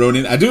mayonnaise,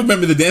 Ronin. I do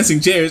remember the dancing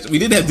chairs. We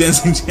did have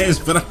dancing chairs,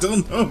 but I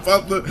don't know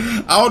about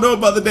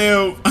the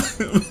damn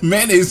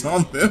mayonnaise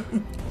on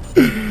them.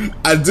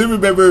 I do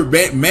remember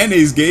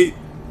mayonnaise gate.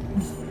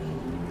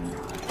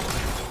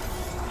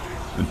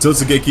 And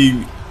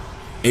Totsugeki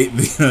ate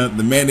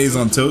the mayonnaise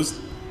on toast.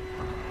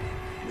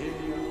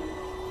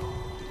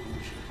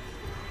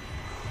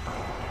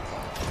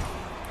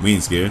 We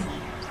ain't scared.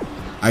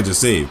 I just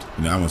saved.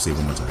 You know, I want to save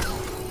one more time.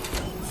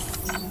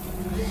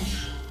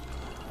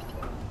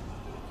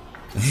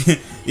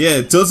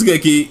 Yeah,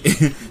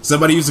 Totsugeki,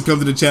 somebody used to come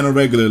to the channel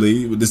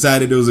regularly,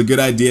 decided it was a good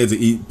idea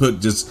to put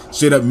just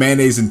straight up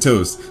mayonnaise and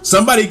toast.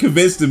 Somebody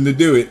convinced him to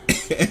do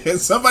it.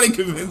 Somebody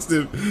convinced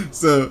him.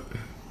 So,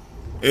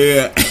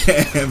 yeah,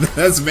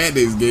 that's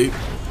mayonnaise gate.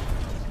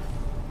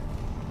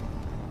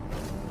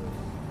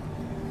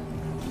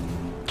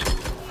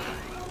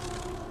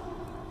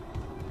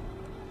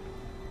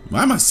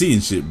 Why am I seeing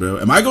shit, bro?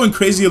 Am I going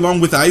crazy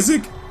along with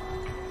Isaac?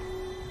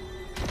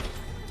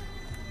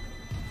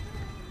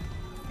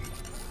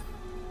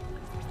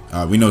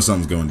 We know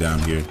something's going down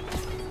here.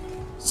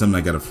 Something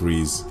I gotta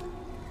freeze.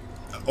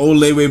 Old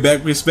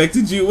Ladewaybac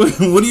respected you? What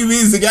do you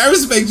mean? The guy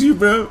respect you,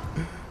 bro?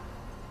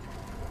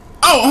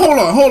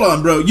 Oh, hold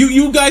on, bro.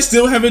 You guys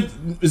still haven't,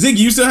 Ziggy,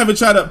 you still haven't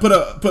tried to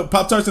put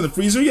Pop-Tarts in the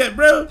freezer yet,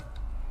 bro?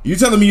 You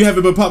telling me you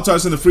haven't put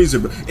Pop-Tarts in the freezer,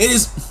 bro? It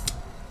is,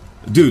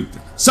 dude.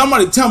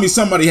 Somebody tell me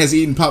somebody has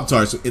eaten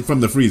Pop-Tarts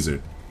from the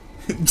freezer.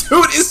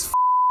 Dude, it's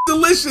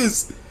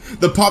delicious.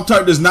 The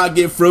Pop-Tart does not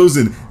get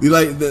frozen.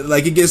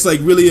 Like it gets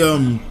like really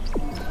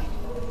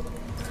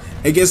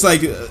it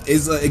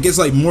gets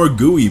like more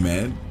gooey,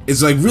 man.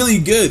 It's like really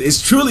good.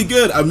 It's truly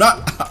good.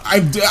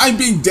 I'm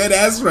being dead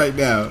ass right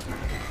now.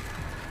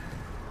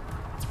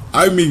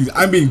 I'm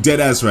being dead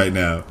ass right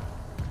now.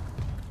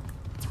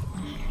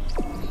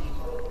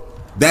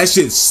 That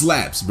shit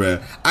slaps,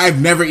 bruh. I've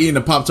never eaten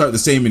a Pop-Tart the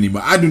same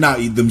anymore. I do not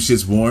eat them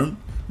shits warm.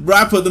 Bro,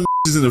 I put them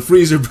shits in the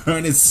freezer, bro,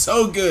 and it's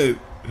so good.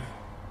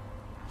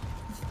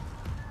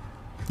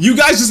 You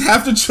guys just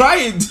have to try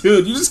it,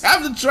 dude. You just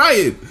have to try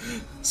it.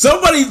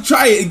 Somebody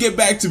try it and get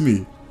back to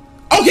me.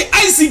 Okay,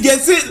 Icy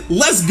gets it.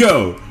 Let's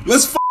go.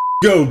 Let's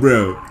go,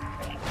 bro.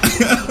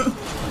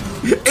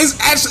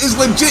 It's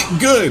legit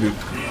good.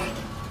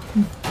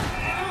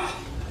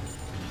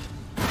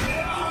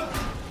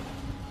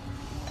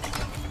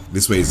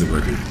 This way isn't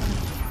working.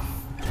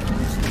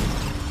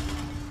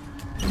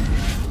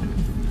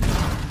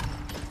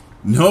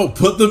 No,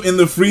 put them in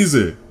the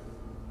freezer.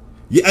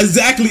 Yeah,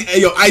 exactly.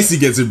 Hey, yo, Icy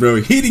gets it, bro.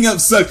 Heating up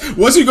sucks.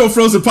 Once you go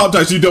frozen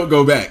Pop-Tarts, you don't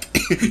go back.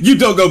 You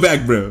don't go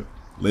back, bro.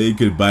 Lay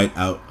could bite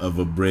out of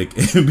a brick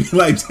and be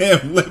like,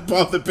 damn, lip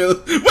off the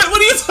pillow. Wait, what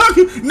are you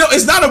talking? No,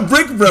 it's not a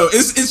brick, bro.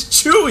 It's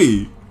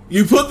chewy.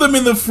 You put them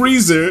in the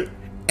freezer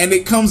and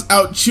it comes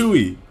out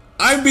chewy.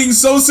 I'm being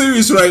so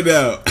serious right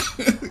now.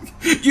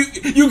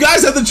 You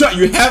guys have to try.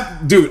 You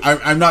have, dude.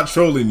 I'm not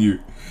trolling you.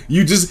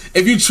 You just,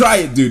 if you try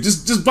it, dude,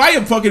 just buy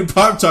a fucking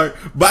Pop-Tart,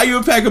 buy you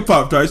a pack of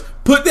Pop-Tarts,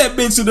 put that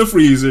bitch in the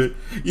freezer,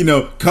 you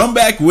know, come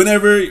back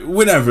whenever,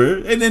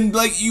 and then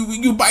like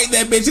you bite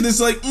that bitch and it's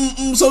like,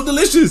 so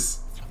delicious.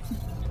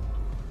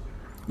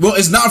 Well,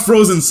 it's not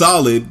frozen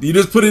solid. You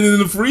just put it in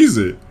the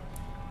freezer,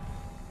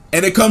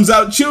 and it comes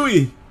out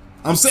chewy.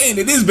 I'm saying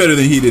it is better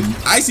than heated.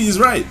 Icy is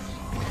right.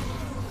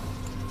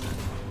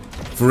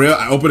 For real,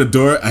 I open a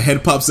door, a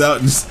head pops out,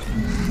 and just,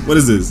 what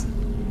is this?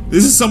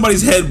 This is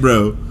somebody's head,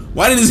 bro.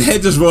 Why did his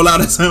head just roll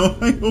out as I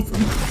open it?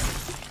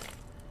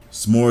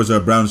 S'mores or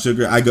brown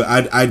sugar? I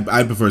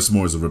prefer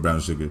s'mores over brown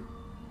sugar.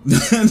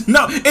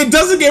 No, it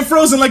doesn't get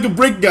frozen like a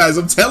brick, guys.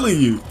 I'm telling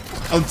you.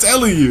 I'm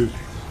telling you.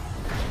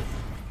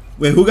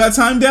 Wait, who got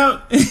timed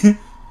out? Did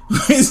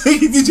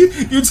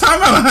you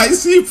time out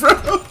Icy,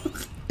 bro?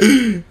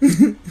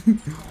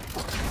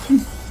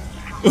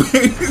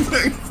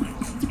 Wait,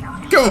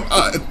 come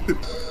on.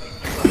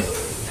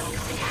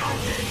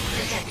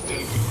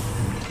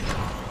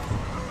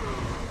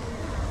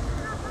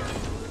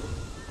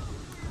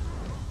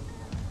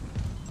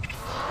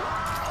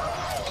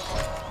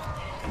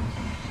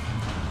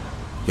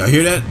 Y'all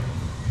hear that?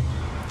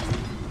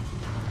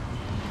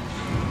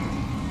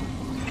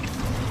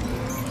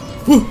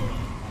 Whew.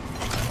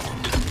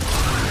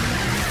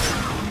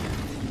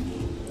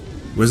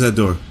 Where's that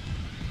door?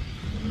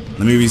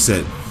 Let me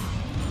reset.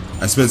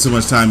 I spent so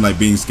much time like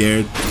being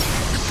scared.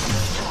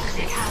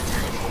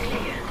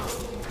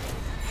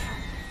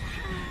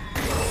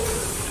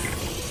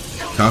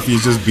 Coffee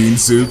is just bean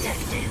soup.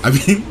 I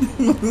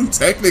mean,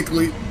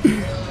 technically.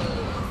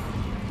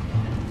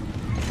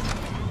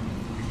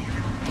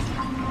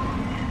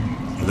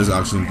 There's an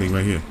oxygen thing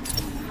right here.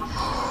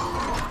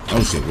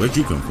 Oh shit, where'd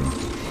you come from?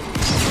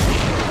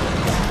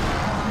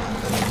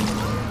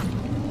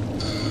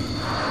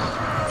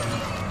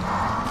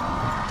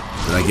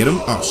 Did I get him?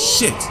 Oh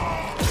shit!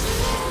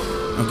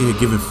 I'm getting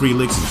given free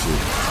licks and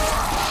shit.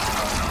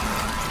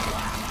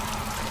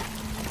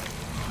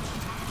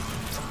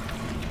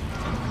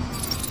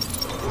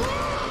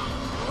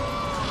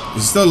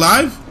 Is he still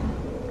alive?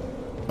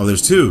 Oh,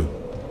 there's two.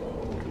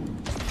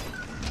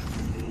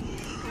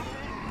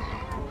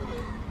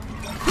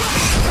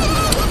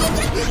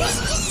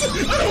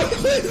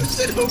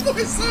 Shit, oh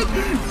my son!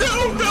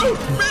 No,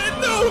 man!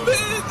 No,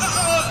 man!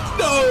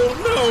 No,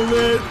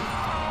 man!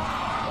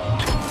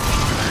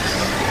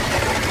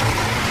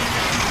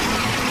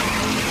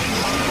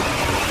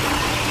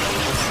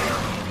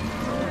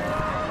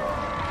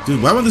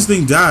 Dude, why won't this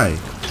thing die?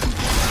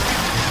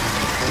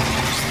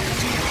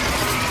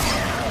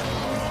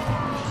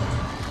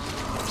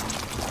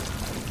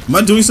 Am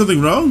I doing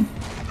something wrong?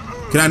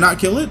 Can I not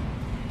kill it?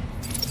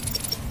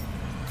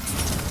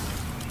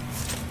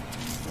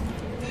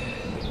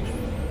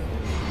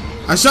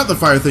 I shot the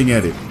fire thing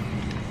at it.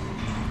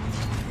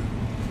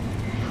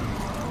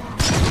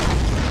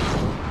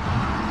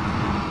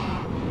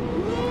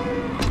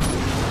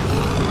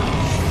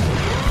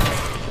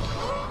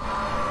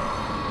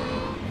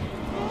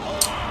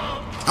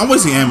 I'm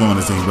wasting ammo on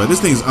this thing, but this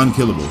thing's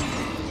unkillable.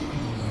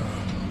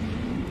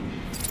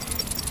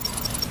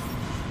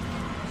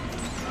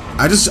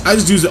 I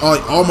just used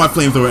all my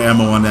flamethrower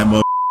ammo on that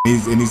mother,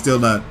 and he's still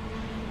not.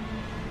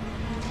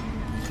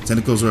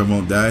 Tentacles where I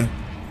won't die.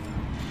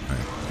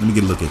 Alright, let me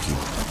get a look at you.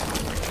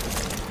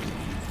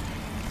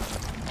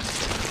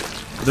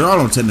 They're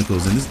all on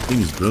tentacles, and this thing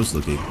is gross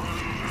looking.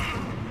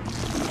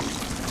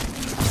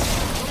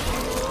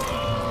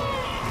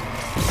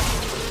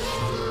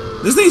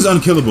 This thing's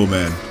unkillable,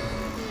 man.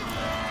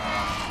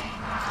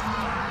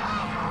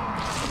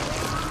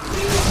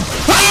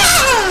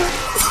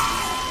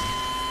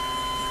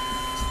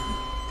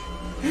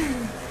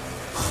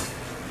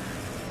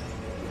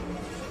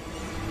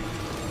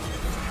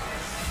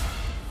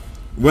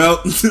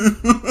 Well,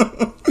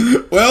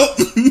 well,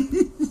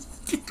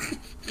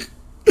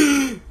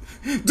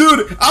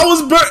 dude, I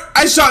was burnt.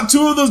 I shot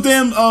 2 of those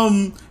damn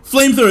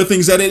flamethrower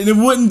things at it, and it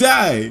wouldn't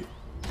die.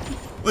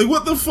 Like,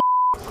 what the fuck?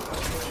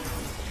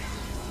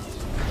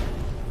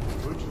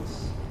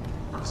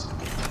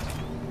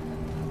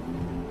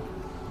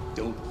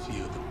 Don't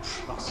fear the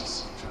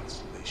process of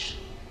transformation,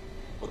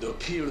 or the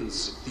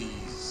appearance of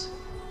these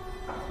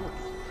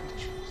horrible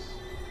creatures.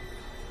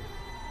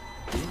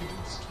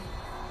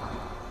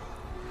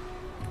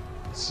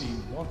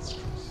 Seem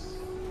monstrous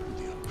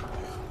to the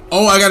unprepared.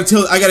 Oh, I gotta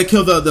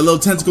kill the little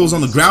tentacles on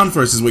the ground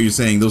first, is what you're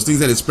saying. Those things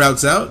that it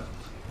sprouts out?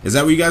 Is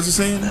that what you guys are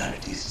saying?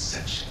 That is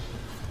essential.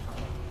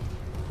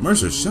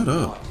 Mercer, shut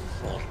up. Not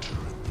falter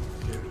at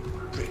the very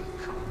brink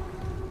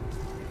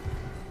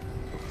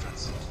of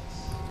transcendence.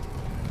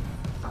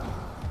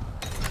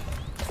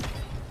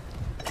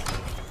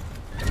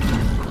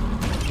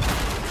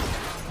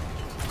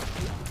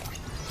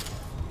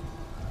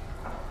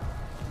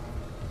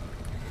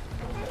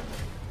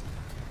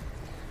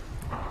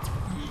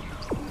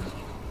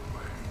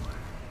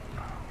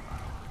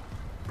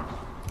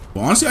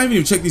 Well, honestly, I haven't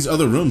even checked these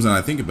other rooms now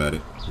I think about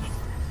it.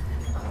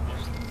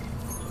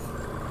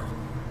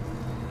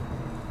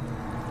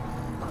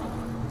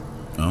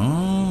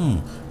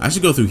 Oh, I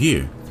should go through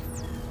here.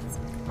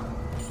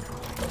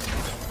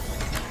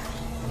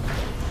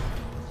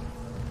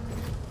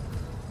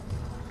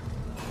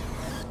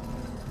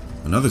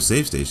 Another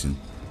save station.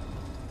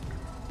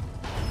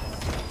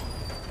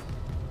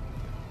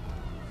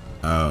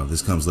 Oh,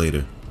 this comes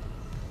later.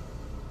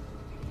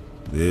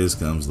 This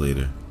comes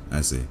later.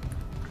 I see.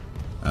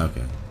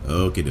 Okay.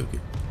 Okie dokie.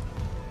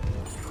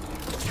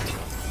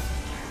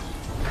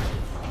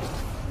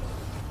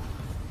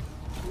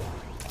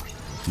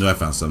 No, I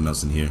found something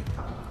else in here.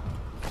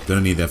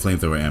 Gonna need that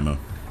flamethrower ammo.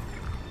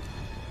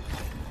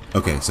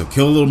 Okay, so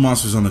kill little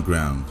monsters on the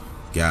ground.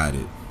 Got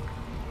it.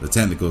 The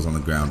tentacles on the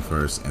ground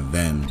first, and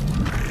then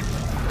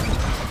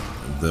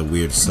the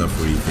weird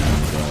suffery thing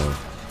on the wall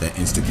that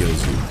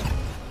insta-kills you.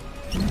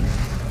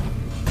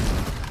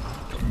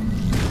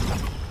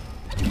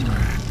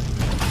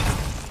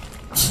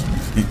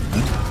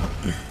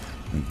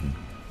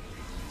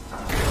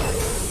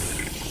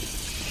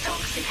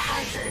 Toxic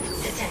hazard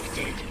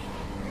detected.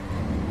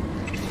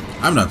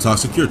 I'm not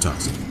toxic, you're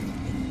toxic.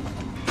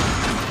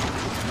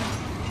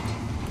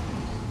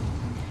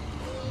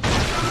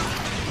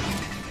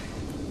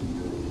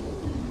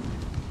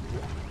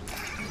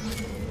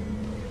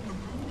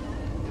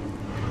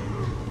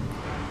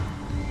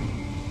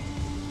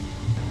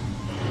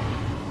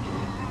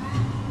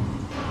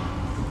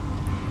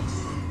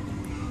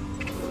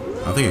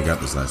 I think I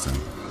got this last time.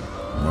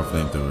 More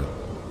flamethrower.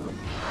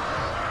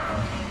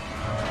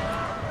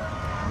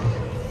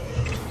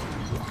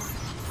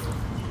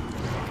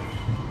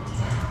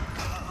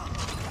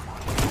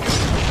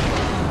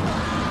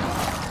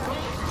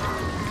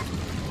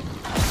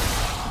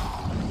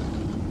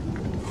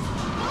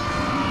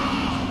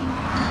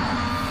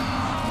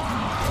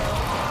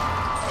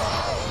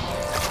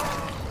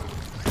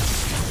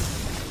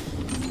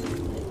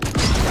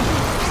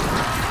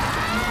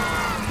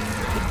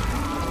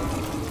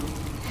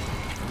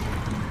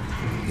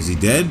 Is he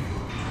dead?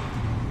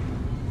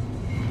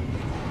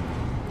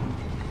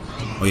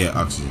 Oh yeah,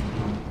 oxygen.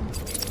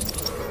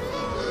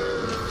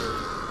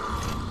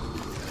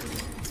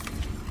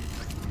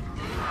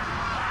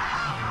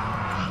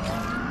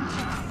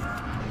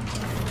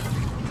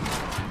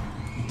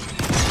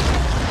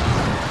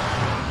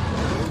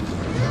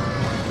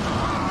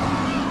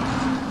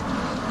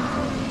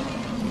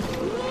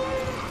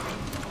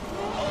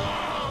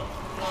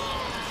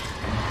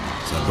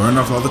 So I burned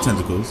off all the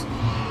tentacles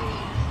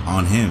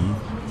on him.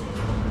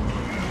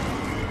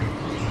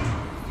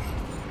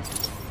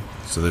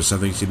 So there's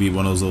something, should be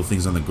one of those little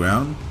things on the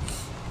ground.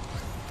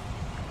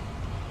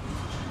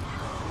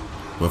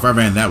 Well, if I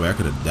ran that way, I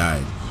could have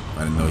died.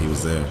 I didn't know he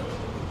was there.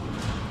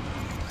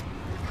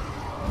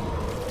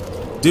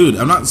 Dude,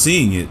 I'm not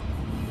seeing it.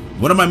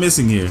 What am I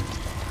missing here?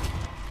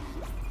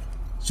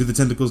 Should the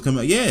tentacles come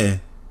out? Yeah.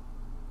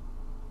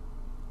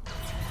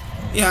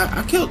 Yeah,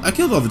 I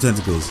killed all the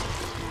tentacles.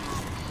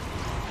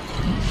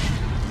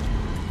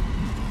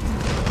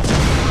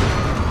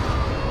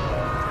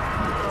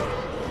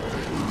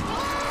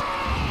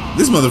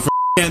 This motherfucker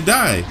can't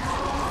die.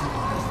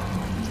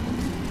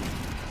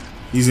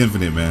 He's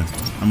infinite, man.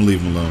 I'm gonna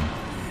leave him alone.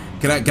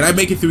 Can I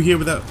make it through here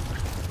without?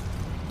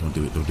 Don't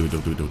do it. Don't do it.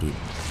 Don't do it. Don't do it.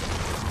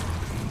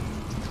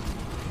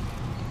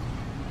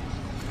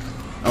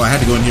 Oh, I had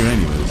to go in here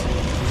anyways.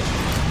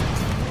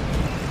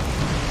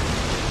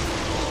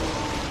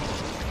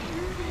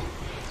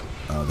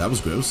 that was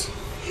gross.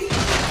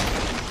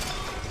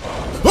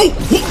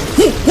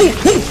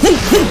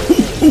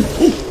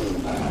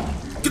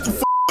 Get the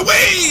f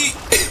away!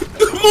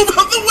 Move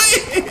out the way!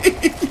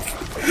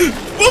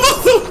 Move out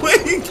the way,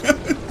 God.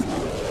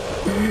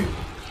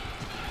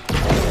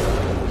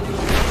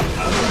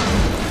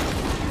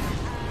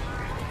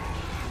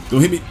 Don't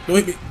hit me! Don't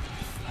hit me!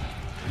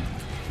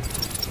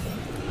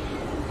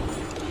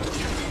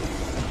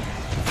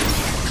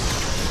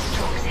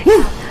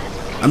 Woo.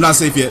 I'm not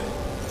safe yet.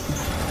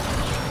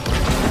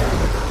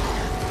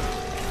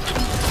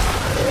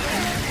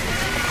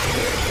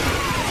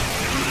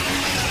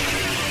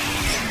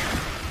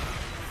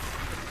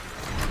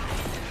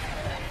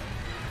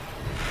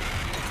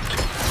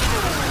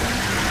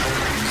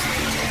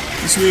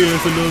 I swear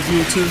if I love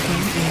you till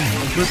come,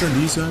 but at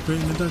least I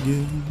pregnant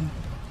again.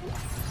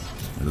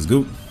 Let's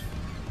go.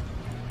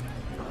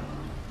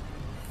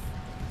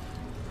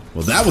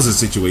 Well, that was a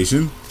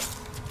situation.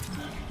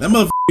 That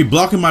motherfucker be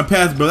blocking my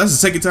path, bro. That's the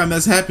second time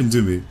that's happened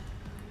to me.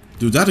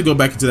 Dude, I have to go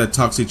back into that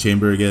toxic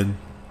chamber again.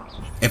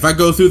 If I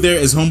go through there,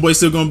 is homeboy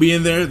still gonna be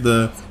in there?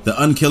 The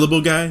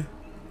unkillable guy?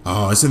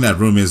 Oh, it's in that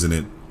room, isn't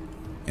it?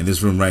 In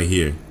this room right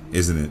here,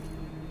 isn't it?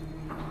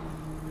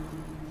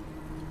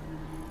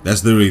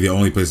 That's literally the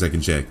only place I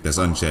can check. That's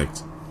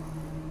unchecked.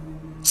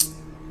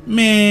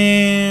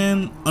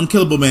 Man,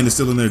 unkillable man is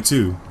still in there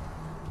too.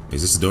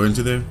 Is this the door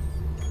into there?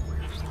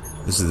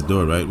 This is the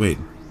door, right? Wait,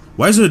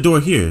 why is there a door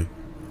here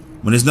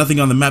when there's nothing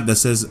on the map that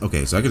says?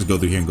 Okay, so I can just go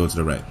through here and go to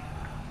the right.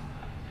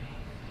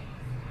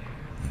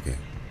 Okay,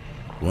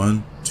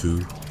 1, 2,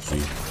 3,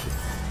 4.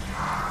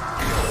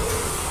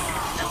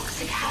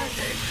 Toxic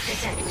hazard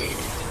detected.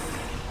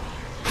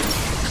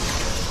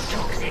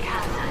 Toxic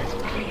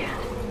hazard clear.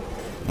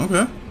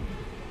 Okay,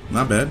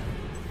 not bad.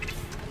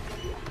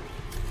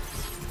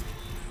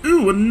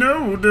 Ooh, a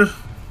node.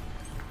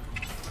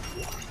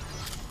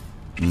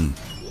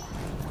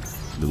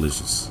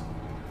 Delicious.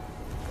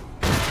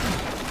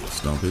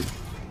 Stomp it.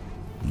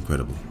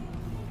 Incredible.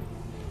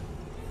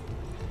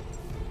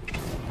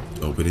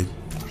 Open it.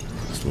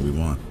 That's what we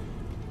want.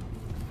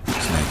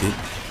 Smack it.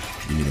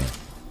 Give me that.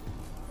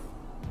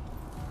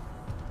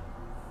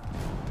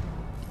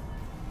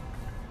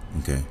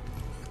 Okay.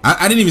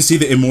 I didn't even see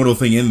the immortal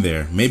thing in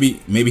there. Maybe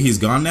he's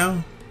gone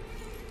now?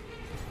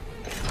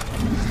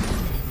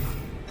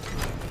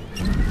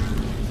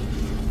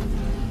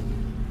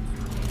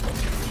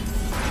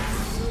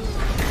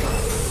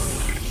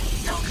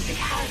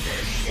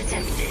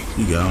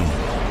 You gone.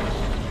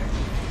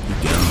 You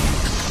gone.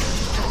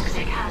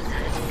 Toxic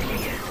hazard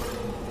clear.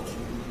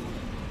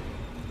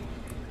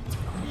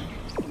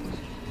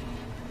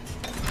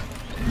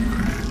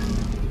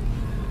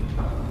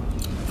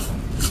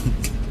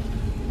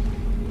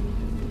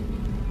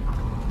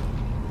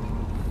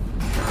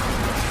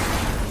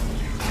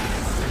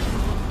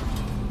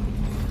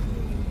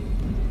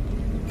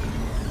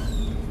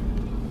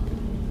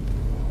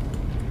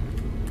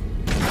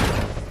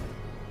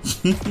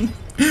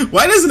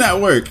 Why doesn't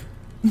that work?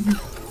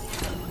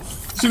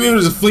 Should be able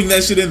to just fling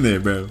that shit in there,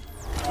 bro.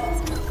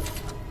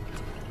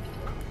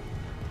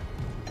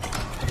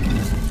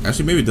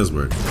 Actually, maybe it does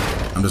work.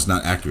 I'm just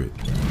not accurate.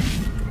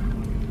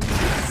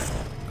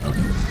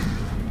 Okay.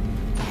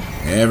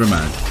 Never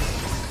mind.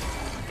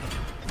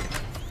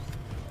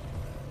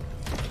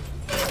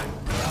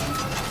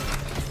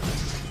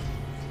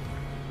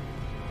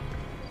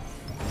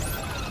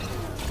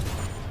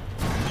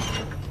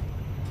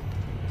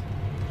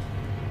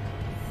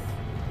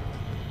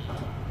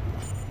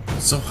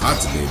 It's so hot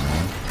today,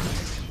 man.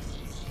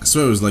 I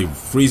swear it was like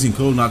freezing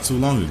cold not too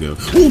long ago.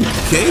 Ooh,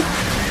 okay.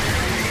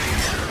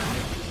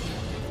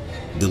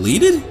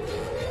 Deleted?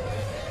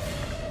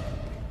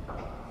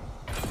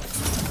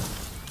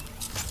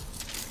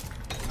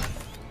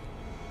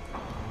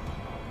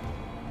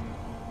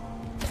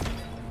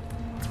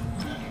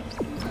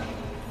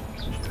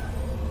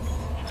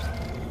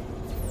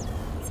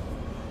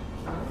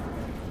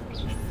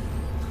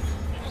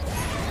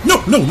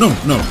 No, no, no,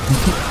 no.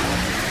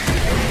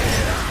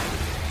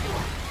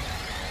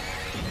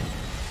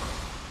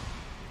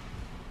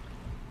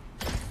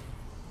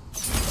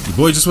 Your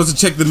boy just wants to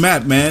check the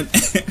map, man.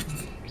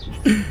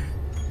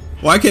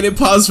 Why can't it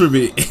pause for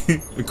me?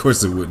 Of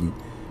course it wouldn't.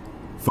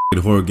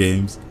 Fucking horror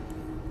games.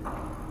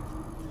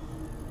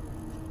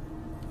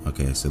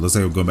 Okay, so it looks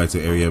like we're going back to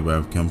the area where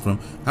I've come from.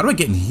 How do I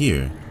get in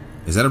here?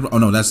 Is that a... Oh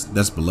no,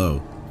 that's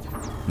below.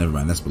 Never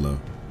mind, that's below.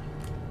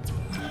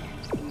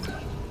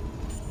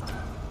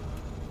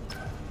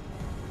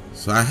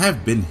 So I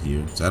have been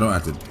here, so I don't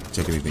have to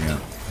check anything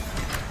out.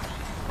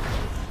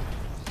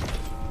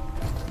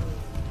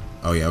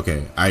 Oh yeah,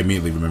 okay. I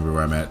immediately remember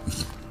where I'm at.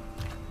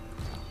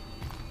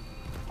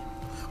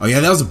 Oh yeah,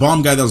 that was a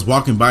bomb guy that was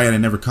walking by and I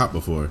never caught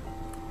before.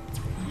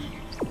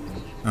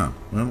 Oh,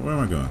 where am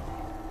I going?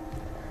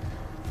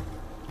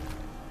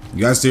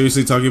 You guys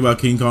seriously talking about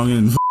King Kong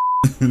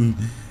and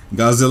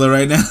Godzilla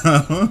right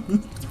now?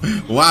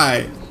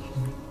 Why?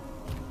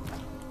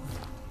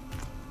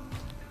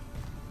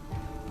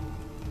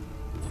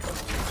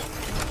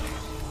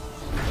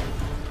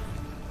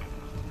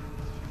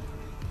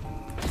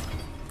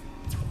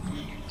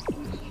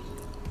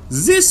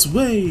 This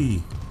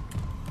way.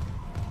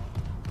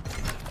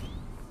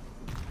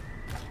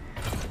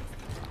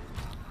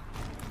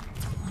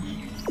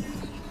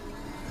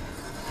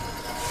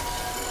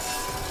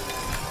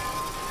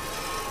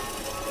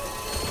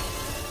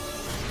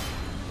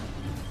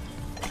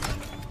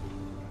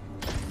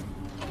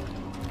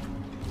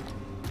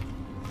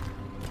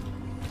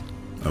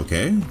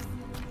 Okay.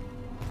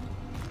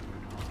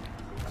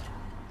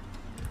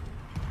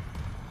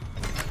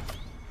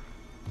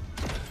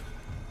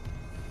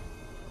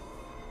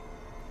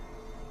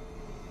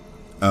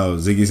 Oh,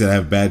 Ziggy said I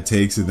have bad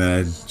takes and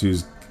then I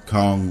choose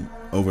Kong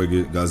over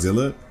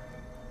Godzilla.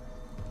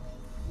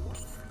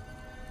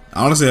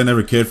 Honestly, I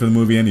never cared for the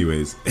movie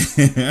anyways.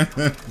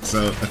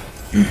 So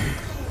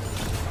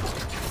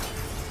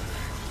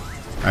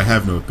I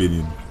have no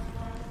opinion.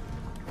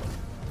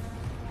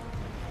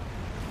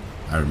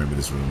 I remember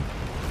this room.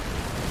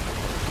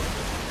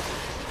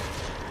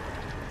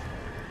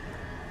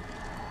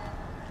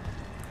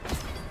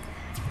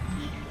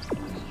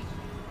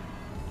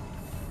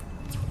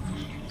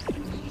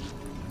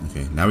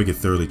 Okay, now we can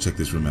thoroughly check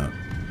this room out.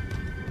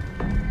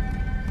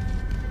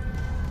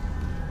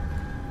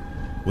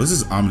 What's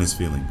this ominous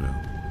feeling, bro?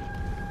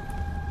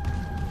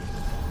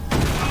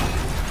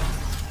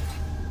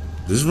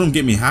 Does this room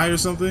get me high or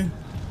something?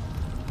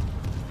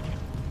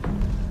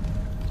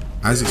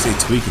 Isaac say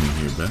tweaking in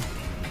here, bro.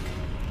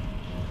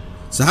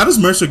 So how does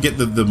Mercer get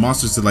the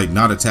monsters to like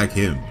not attack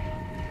him?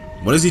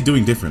 What is he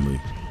doing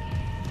differently?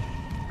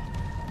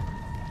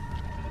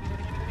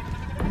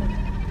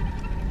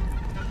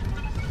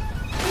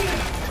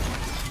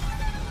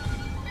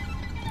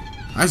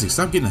 Isaac,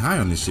 stop getting high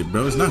on this shit,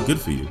 bro. It's not good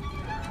for you.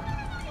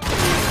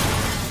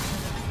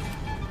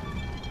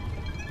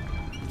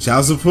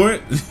 Child support?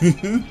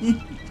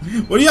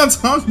 What are y'all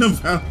talking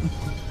about?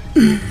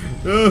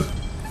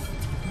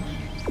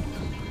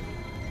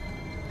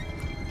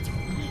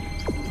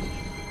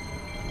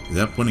 Is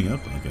that pointing up?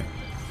 Okay.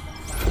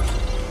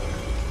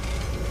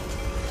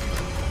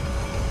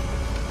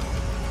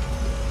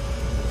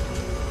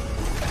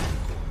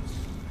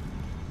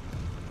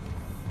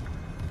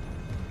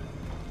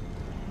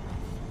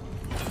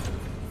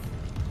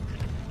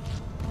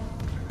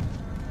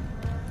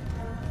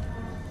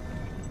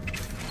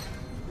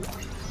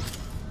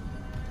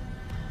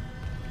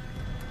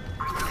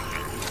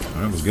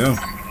 All right, let's go.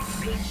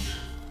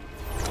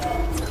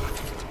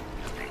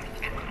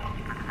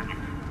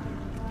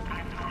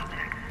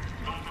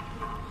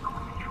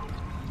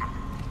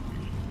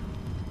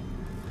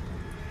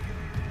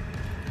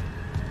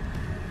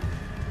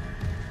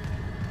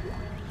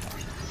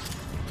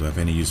 Do I have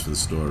any use for the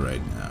store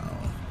right now?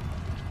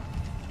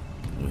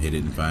 We'll hit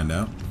it and find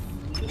out.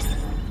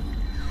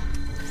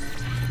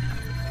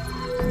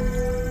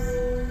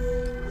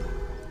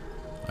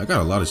 I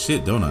got a lot of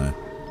shit, don't I?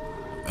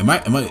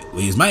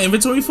 Is my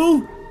inventory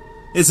full?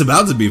 It's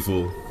about to be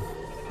full.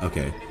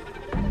 Okay.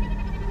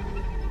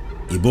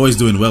 Your boy's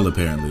doing well,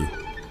 apparently.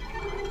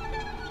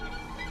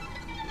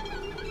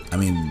 I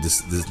mean,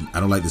 this I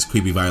don't like this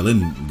creepy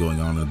violin going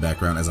on in the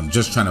background as I'm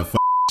just trying to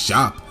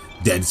shop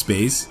Dead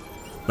Space.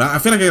 But I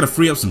feel like I gotta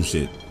free up some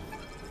shit.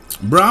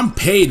 Bro, I'm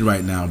paid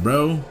right now,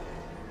 bro.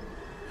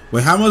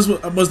 Wait, how much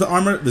was the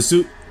armor? The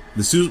suit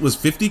was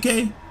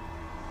 50K?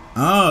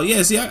 Oh,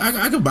 yeah, see,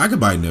 I could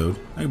buy Node.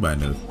 I could buy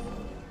Node.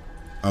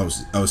 Oh,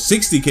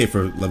 60K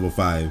for level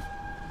 5.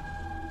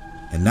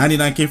 And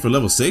 99K for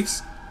level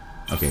 6?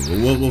 Okay,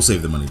 well, we'll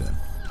save the money then.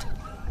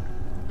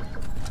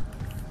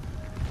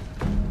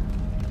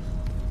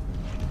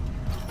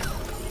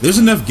 There's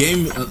enough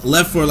game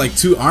left for like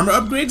 2 armor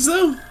upgrades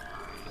though?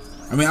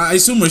 I mean, I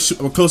assume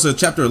we're close to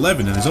chapter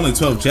 11 and there's only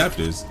 12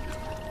 chapters.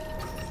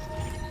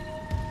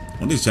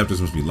 One of these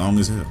chapters must be long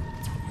as hell.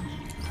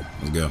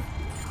 Let's go.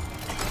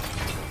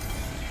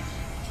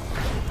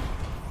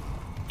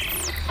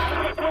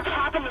 What's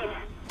happening?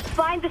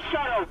 Find the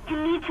shuttle. You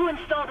need to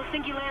install the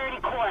singularity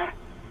core.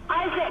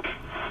 Isaac!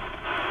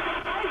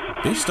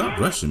 Bitch, stop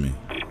rushing me.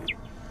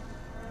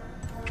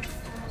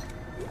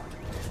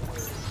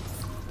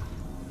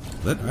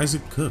 Let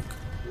Isaac cook.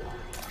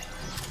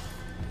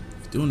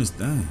 He's doing his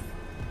thing.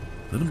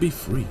 Let him be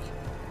free.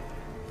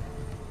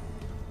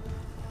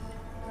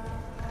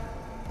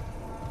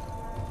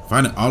 I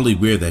find it oddly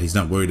weird that he's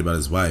not worried about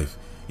his wife.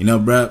 You know,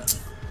 bro,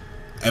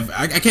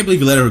 I can't believe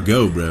he let her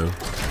go, bro.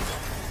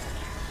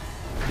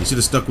 He should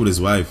have stuck with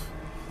his wife.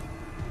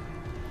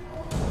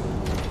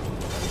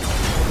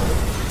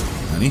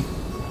 Nani?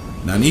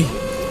 Nani?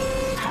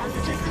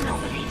 Hazardous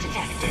anomaly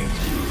detected.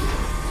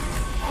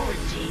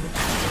 Quarantine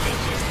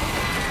activated.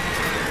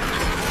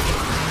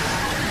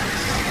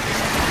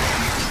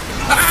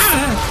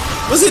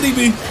 Ah! What's hitting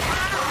me?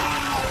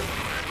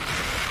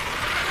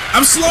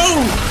 I'm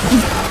slow!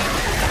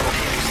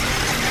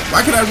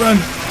 Why can't I run?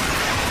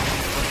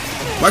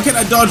 Why can't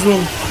I dodge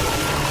roll?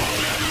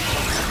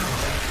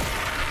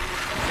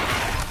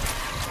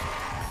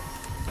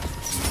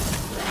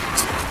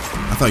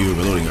 I thought you were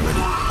reloading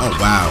already. Oh,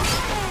 wow.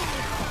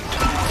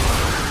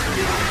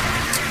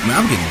 Man,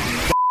 I'm getting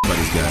by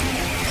this guy.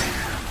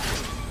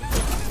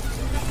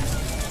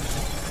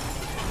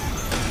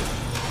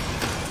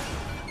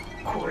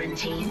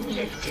 Quarantine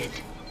lifted.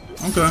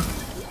 Okay.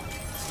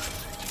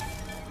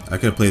 I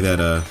could play that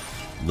a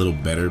little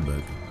better, but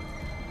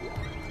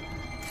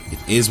it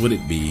is what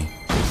it be,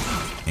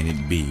 and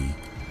it be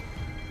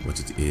what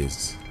it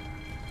is.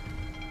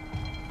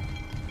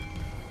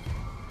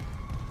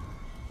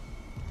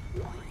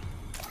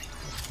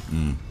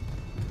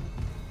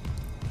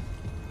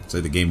 So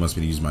the game wants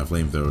me to use my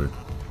flamethrower.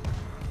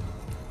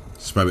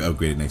 Should probably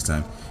upgrade it next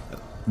time.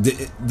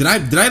 Did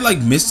I like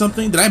miss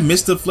something? Did I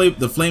miss the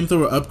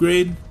flamethrower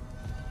upgrade?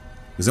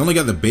 Because I only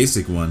got the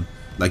basic one.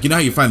 Like, you know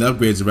how you find the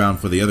upgrades around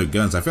for the other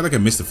guns? I feel like I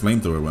missed the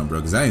flamethrower one, bro,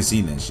 because I ain't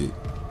seen that shit.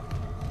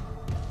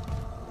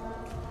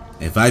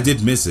 If I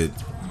did miss it,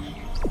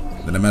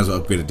 then I might as well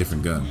upgrade a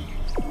different gun.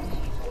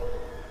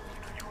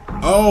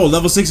 Oh,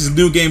 level 6 is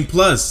New Game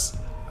Plus.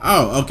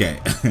 Oh, okay.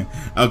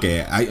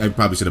 Okay, I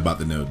probably should have bought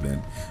the node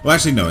then. Well,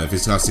 actually, no. If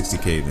it's cost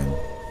 60k, then.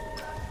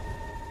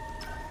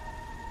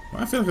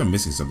 Well, I feel like I'm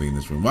missing something in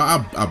this room.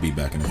 Well, I'll be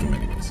back in this room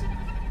anyways.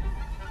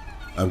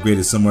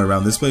 Upgraded somewhere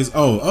around this place.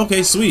 Oh,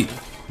 okay, sweet.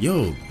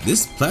 Yo,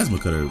 this plasma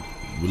cutter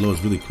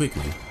reloads really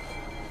quickly.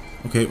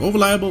 Okay,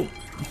 reliable.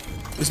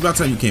 It's about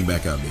time you came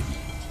back out, baby.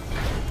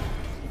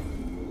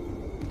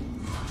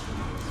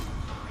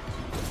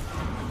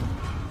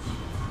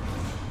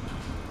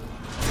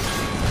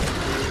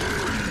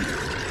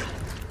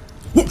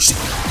 Whoa, shit.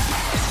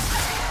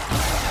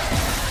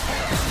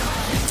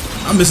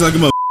 I'm missing like a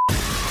mother.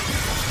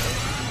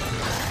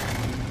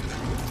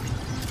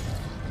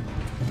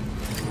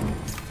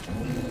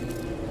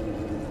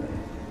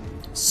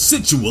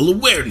 Situal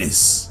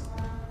awareness.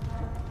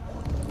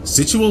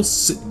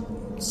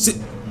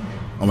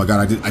 Oh my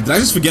god, did I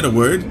just forget a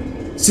word?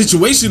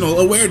 Situational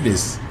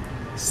awareness.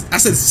 I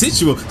said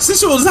situal.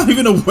 Situal is not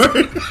even a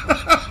word.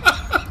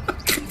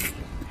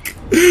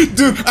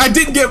 Dude, I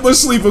didn't get much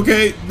sleep,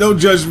 okay? Don't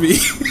judge me.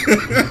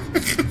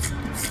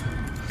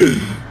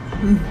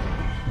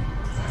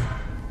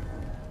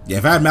 Yeah,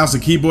 if I had mouse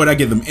and keyboard, I'd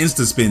get them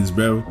insta spins,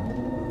 bro.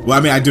 Well,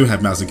 I mean, I do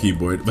have mouse and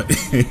keyboard, but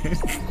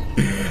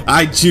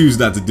I choose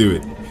not to do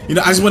it. You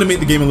know, I just want to make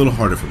the game a little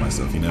harder for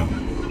myself, you know?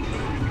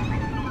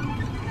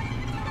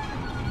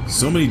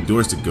 So many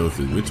doors to go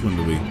through. Which one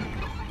do we...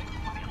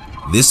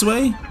 This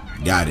way?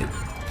 Got it.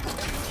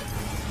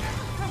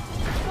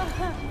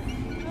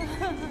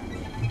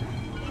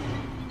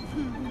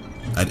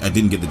 I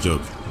didn't get the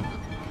joke.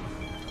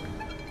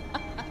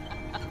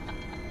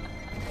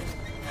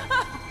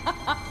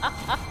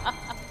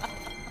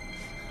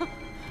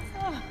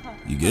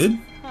 You good?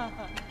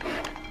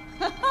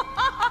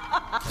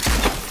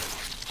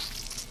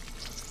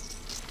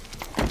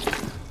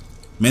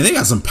 Man, they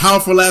got some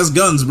powerful ass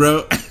guns,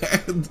 bro.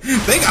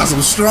 They got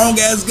some strong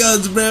ass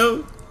guns,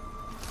 bro.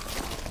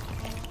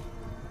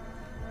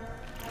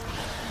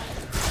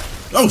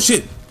 Oh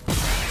shit.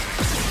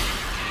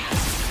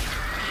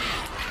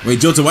 Wait,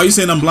 Jota, why are you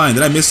saying I'm blind?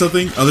 Did I miss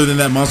something other than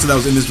that monster that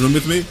was in this room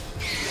with me?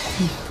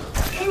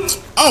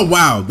 Oh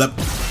wow, that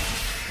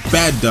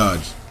bad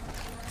dodge.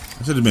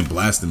 I should have been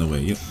blasting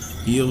away.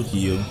 Heal,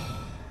 heal.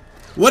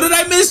 What did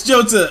I miss,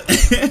 Jota?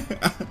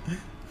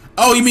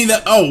 Oh, you mean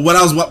that? Oh, while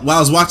I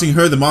was watching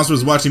her, the monster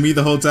was watching me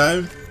the whole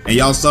time, and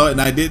y'all saw it and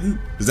I didn't?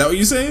 Is that what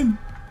you're saying?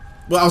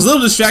 Well, I was a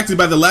little distracted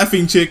by the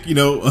laughing chick, you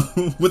know,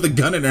 with a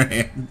gun in her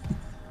hand.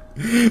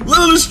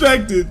 Little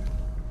distracted.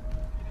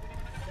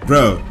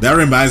 Bro, that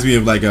reminds me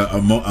of like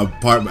a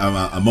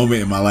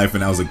moment in my life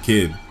when I was a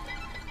kid.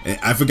 And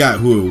I forgot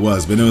who it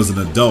was, but it was an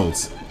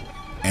adult.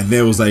 And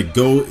there was like,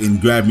 go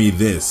and grab me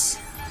this.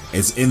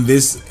 It's in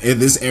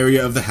this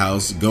area of the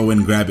house. Go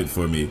and grab it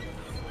for me.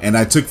 And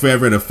I took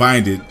forever to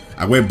find it.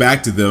 I went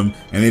back to them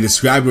and they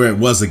described where it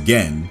was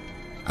again.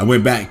 I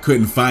went back,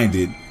 couldn't find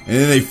it. And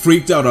then they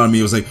freaked out on me.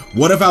 It was like,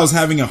 what if I was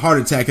having a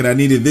heart attack and I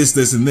needed this,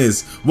 this, and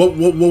this? What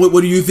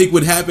do you think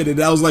would happen? And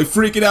I was like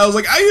freaking out. I was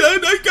like, I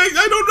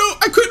don't know.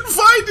 I couldn't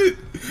find it.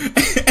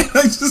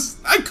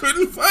 And I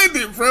couldn't find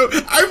it, bro.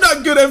 I'm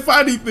not good at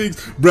finding things.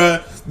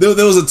 Bruh,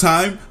 there was a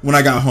time when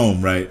I got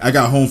home, right? I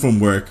got home from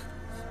work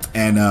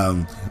and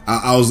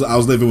I was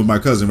living with my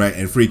cousin, right?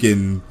 And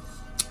freaking,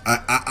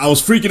 I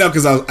was freaking out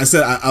because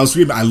I was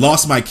screaming, I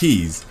lost my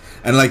keys.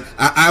 And like,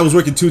 I was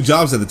working 2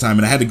 jobs at the time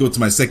and I had to go to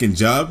my second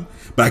job.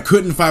 But I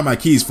couldn't find my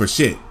keys for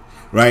shit,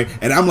 right?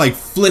 And I'm like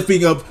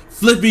flipping up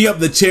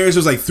the chairs.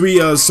 There's like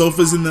 3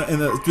 sofas in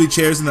the 3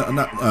 chairs in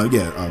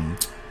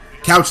the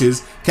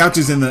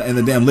couches in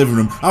the damn living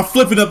room. I'm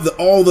flipping up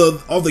all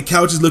the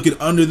couches, looking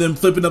under them,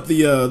 flipping up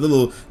the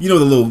little, you know,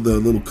 the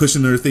little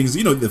cushioner things,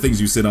 you know, the things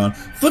you sit on,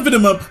 flipping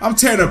them up. I'm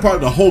tearing apart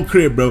the whole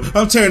crib, bro.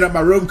 I'm tearing up my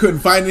room.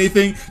 Couldn't find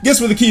anything. Guess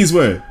where the keys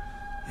were?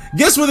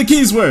 Guess where the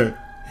keys were?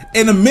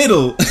 In the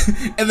middle,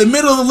 in the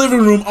middle of the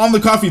living room on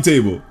the coffee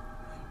table.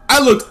 I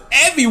looked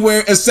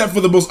everywhere except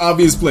for the most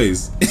obvious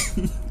place.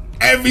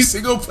 Every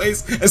single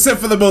place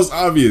except for the most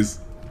obvious.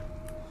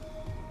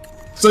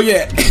 So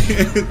yeah,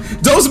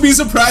 don't be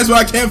surprised when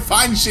I can't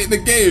find shit in the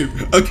game,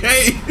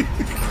 okay?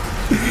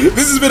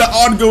 This has been an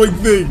ongoing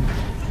thing.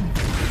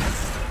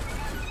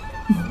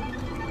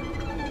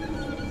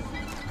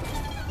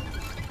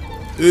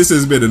 This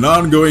has been an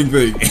ongoing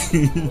thing.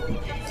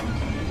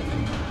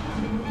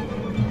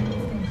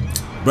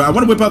 Bro, I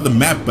want to whip out the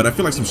map, but I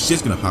feel like some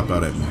shit's gonna hop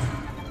out at me.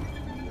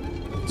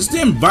 This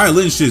damn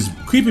violin shit is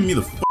creeping me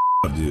the f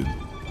out, dude.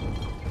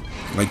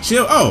 Like,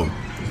 chill. Oh,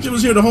 shit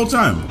was here the whole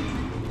time.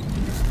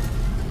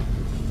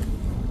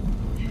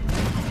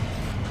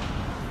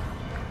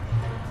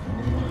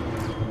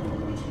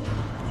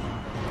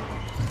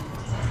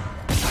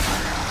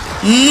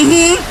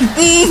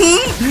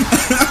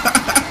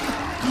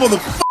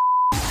 Motherfucker.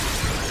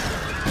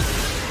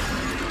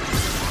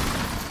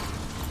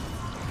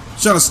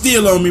 Trying to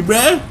steal on me,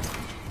 bruh.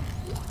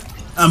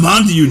 I'm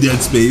onto you,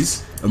 Dead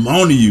Space. I'm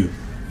onto you.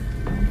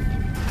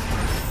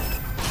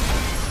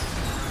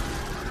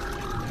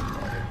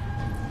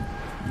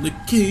 The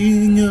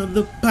king of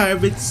the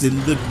pirates in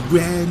the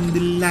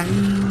Grand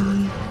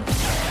Line.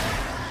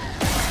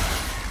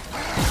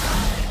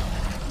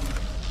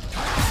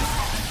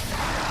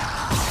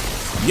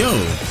 Yo.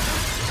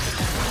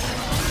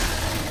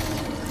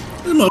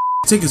 This motherfucker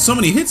taking so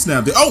many hits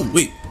now. Oh,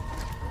 wait.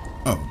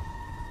 Oh.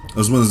 That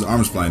was one of his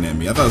arms flying at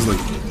me. I thought it was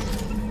like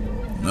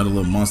another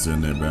little monster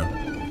in there, bro.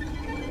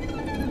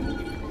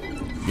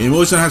 Game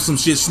always trying to have some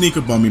shit sneak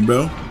up on me,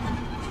 bro.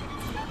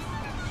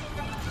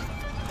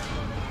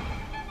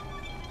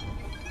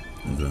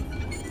 Okay.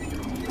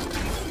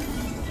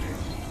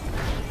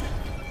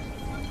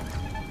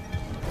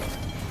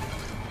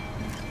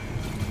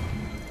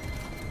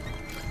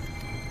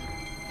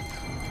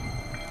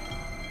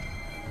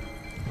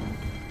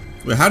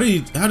 Wait, how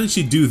did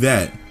she do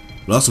that?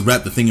 But also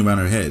wrap the thing around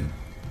her head.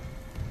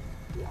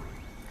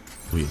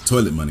 Oh yeah,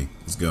 toilet money.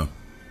 Let's go.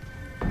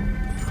 I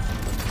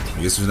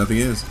guess there's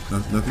nothing else.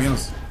 Nothing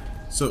else.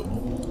 So,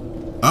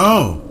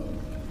 oh.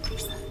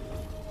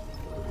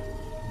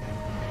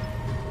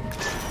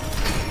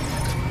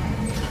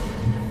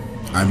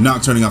 I'm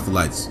not turning off the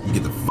lights. You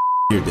get the f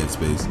here, Dead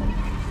Space.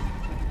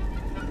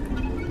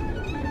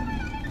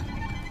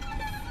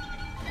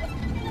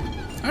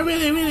 I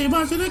really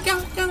want you to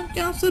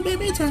go, so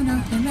baby, turn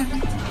off the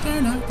lights,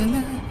 turn off the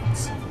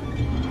lights.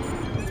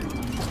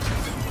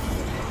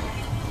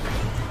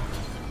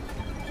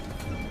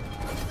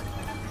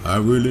 I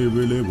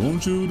really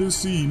want you to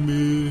see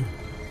me,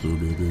 so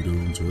baby,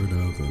 don't turn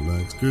off the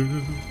lights,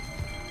 girl.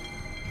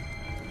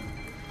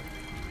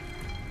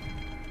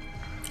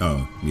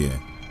 Oh, yeah.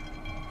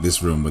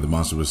 This room where the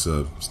monster was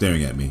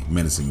staring at me,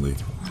 menacingly.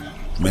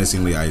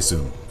 Menacingly, I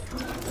assume.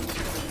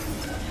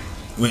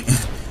 Wait,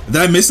 did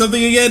I miss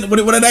something again? What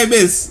did I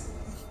miss?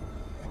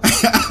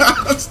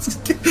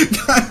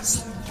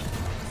 Guys,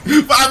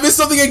 I missed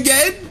something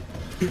again?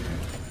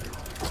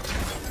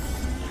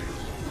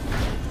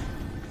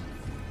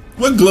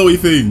 What glowy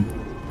thing?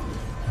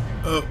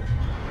 Oh,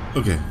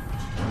 okay.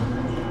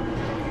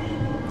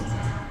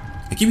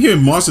 I keep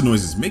hearing monster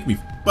noises, make me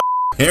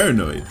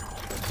paranoid.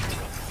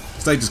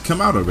 It's like, just come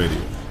out already.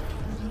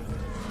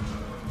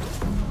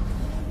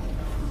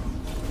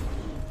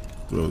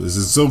 Bro, this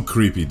is so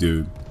creepy,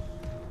 dude.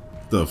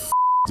 The f,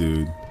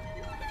 dude.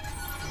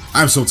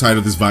 I'm so tired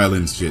of this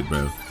violence shit,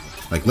 bro.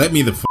 Like, let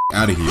me the f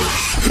out of here.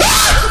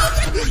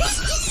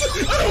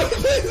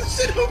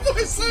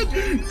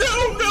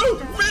 No,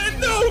 man,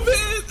 no,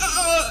 man.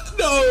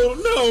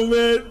 No,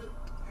 man.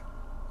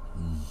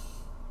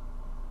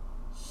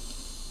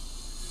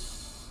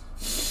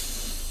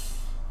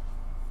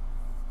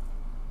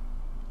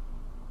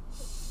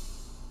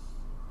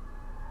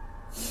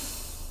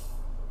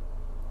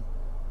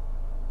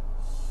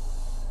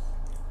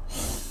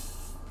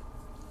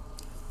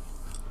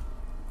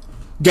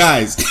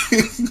 Guys,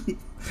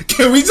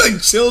 can we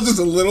like chill just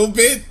a little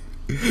bit?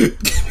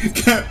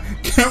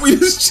 Can't we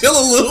just chill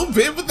a little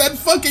bit with that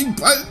fucking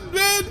button,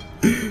 man?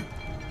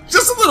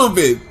 Just a little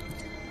bit.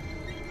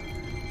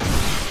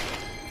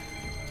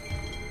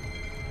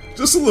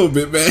 Just a little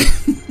bit, man.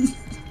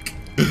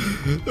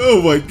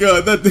 Oh my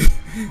god, that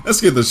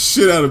scared the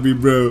shit out of me,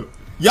 bro.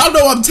 Y'all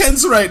know I'm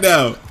tense right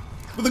now.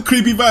 With the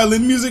creepy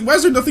violin music, why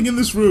is there nothing in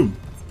this room?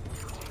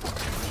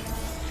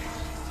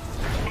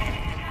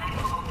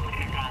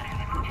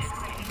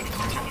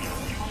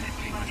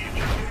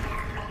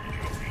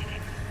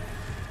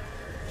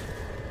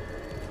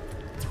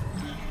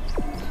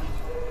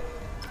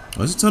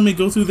 Why does it tell me to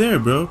go through there,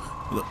 bro?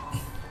 Look.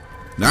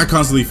 Now I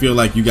constantly feel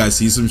like you guys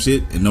see some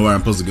shit and know where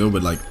I'm supposed to go,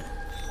 but like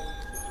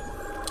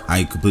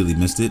I completely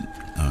missed it.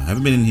 I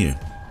haven't been in here.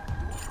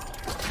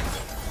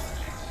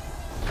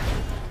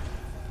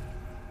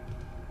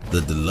 The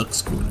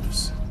deluxe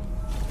quarters.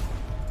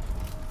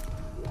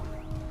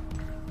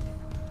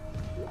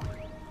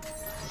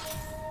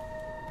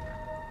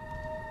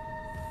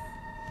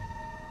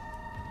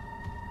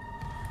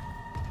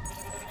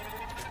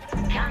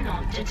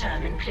 Cannot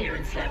determine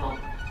clearance level.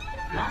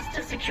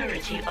 Master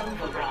security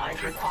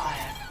override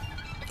required.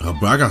 Oh,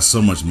 bro, I got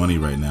so much money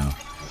right now.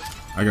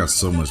 I got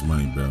so much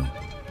money, bro.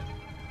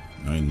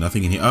 I mean,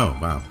 nothing in here. Oh,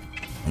 wow.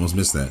 Almost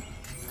missed that.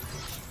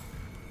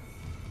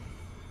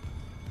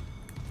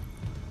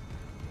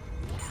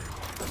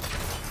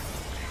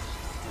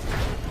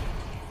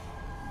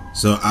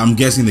 So, I'm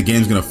guessing the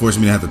game's gonna force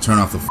me to have to turn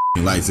off the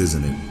f***ing lights,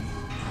 isn't it?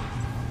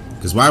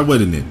 Because why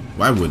wouldn't it?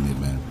 Why wouldn't it,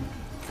 man?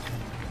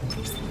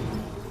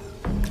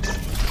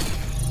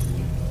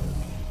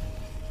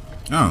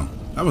 Oh,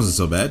 that wasn't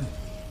so bad.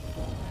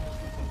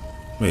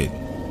 Wait.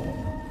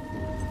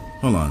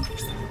 Hold on.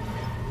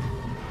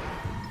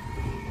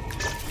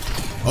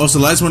 Oh, so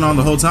the lights went on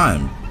the whole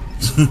time.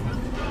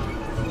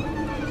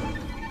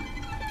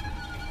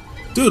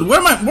 Dude, where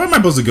am I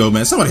supposed to go,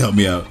 man? Somebody help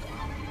me out.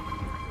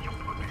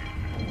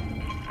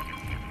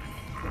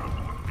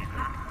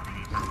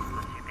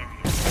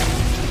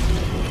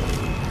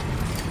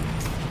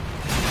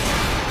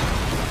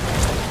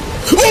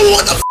 Oh,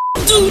 what the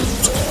f, dude?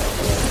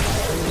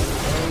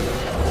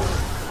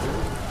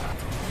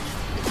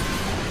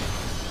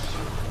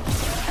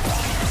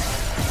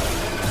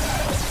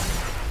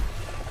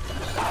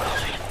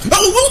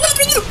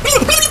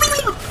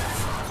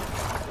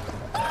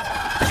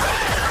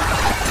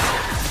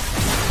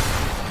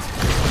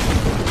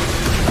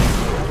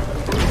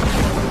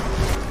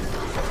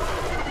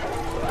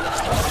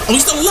 Oh,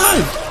 he's still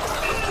alive!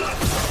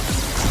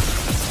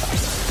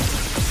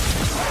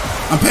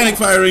 I'm panic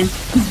firing.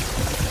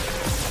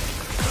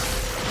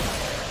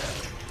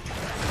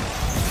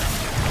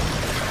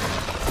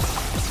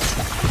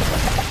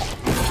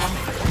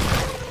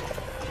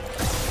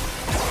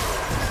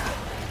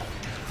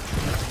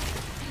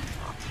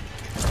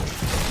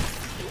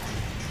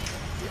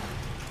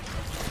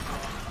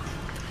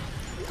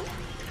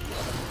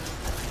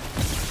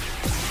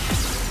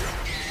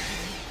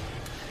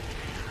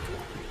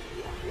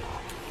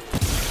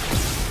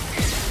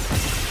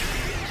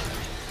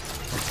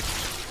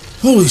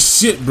 Holy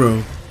shit,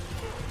 bro.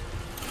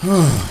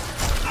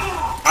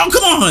 Oh,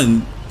 come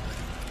on!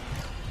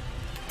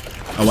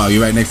 Oh, wow,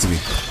 you're right next to me.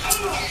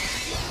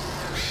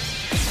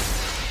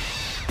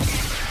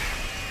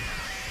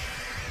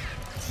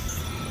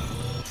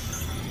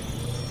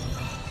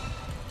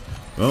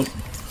 Well,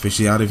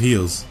 fishy out of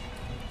heels.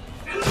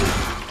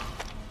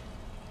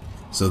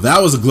 So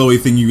that was a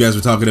glowy thing you guys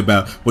were talking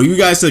about. When you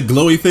guys said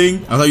glowy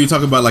thing, I thought you were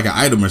talking about like an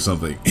item or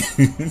something.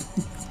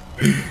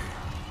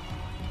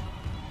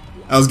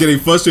 I was getting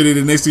frustrated,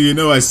 and next thing you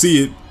know, I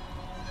see it.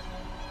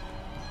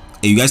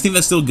 Hey, you guys think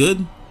that's still good?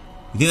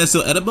 You think that's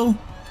still edible?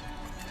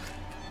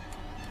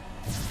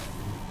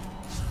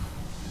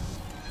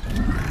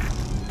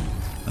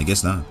 I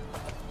guess not.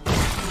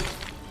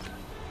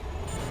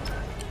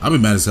 I'll be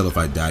mad as hell if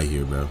I die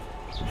here, bro.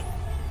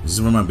 Is this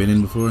the room I've been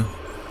in before?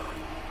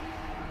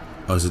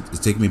 Oh, it's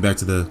taking me back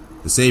to the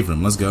save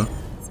room. Let's go.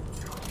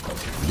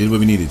 We did what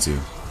we needed to.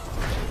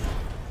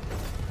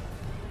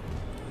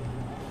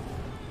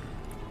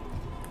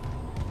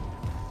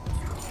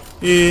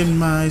 In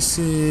my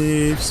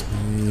safe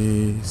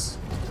space.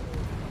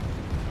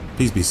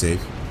 Please be safe.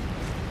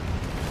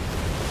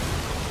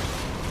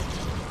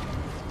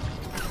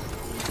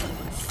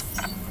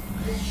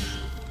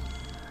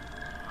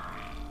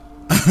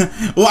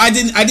 Well, I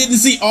didn't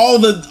see all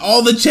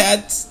the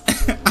chats.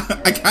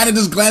 I kind of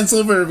just glance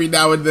over every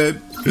now and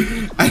then.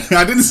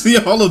 I didn't see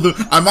all of them.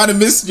 I might have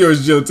missed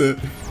yours, Jota.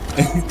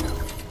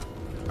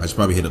 I should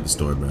probably hit up the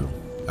store, bro.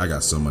 I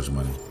got so much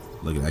money.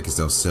 Look at that. I can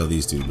still sell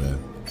these two, bro.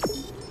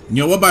 You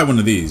know, we'll buy one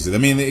of these. I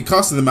mean, it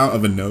costs the amount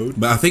of a node,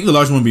 but I think the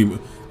large one will be...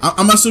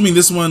 I'm assuming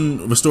this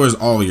one restores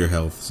all your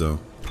health, so...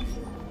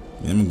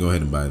 Yeah, I'm gonna go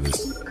ahead and buy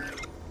this.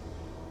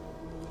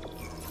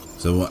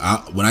 So,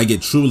 when I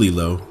get truly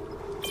low...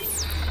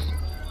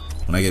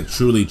 When I get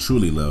truly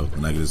low,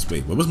 when I get this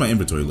space... What was my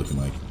inventory looking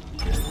like?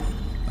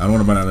 I don't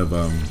want to run out of,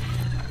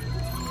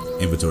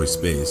 inventory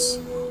space.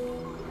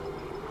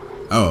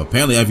 Oh,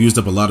 apparently I've used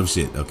up a lot of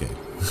shit. Okay.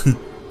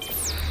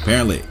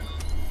 Apparently.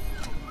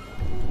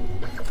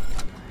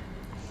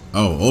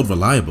 Oh, old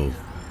reliable.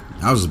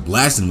 I was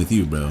blasting with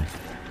you, bro.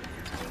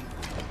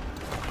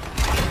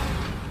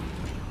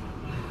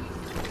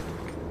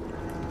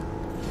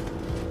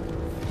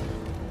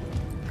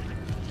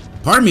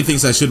 Part of me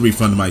thinks I should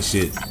refund my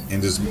shit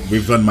and just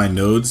refund my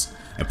nodes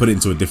and put it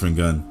into a different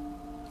gun.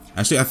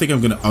 Actually, I think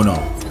I'm gonna. Oh no,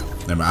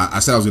 never mind. I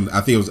said I was gonna.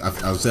 I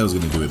said I was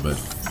gonna do it, but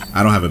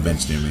I don't have a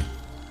bench near me.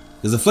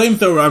 There's a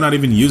flamethrower I'm not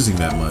even using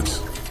that much,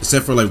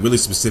 except for like really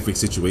specific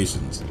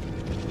situations.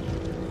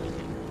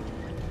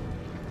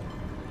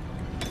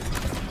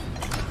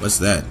 What's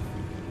that?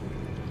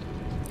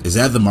 Is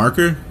that the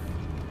marker?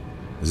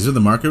 Is this what the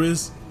marker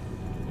is?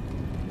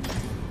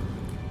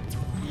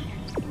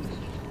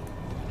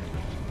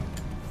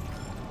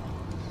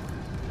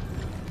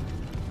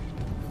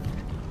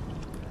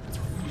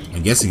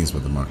 I'm guessing it's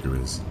what the marker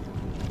is.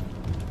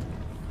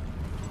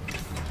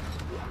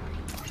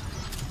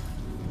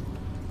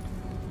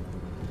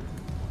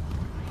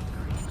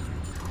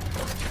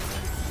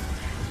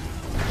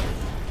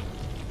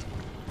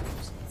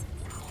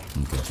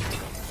 Okay.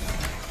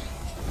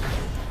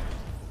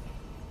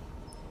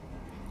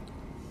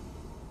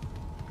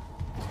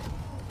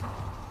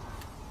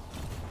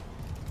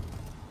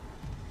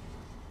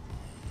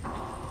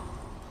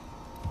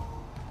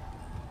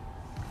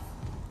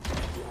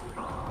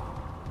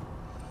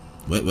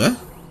 Wait, what?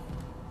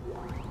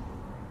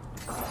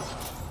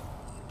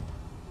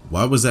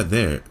 Why was that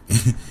there?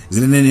 Is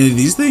it in any of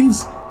these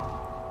things?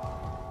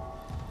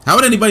 How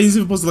would anybody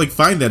even supposed to like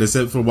find that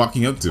except for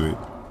walking up to it?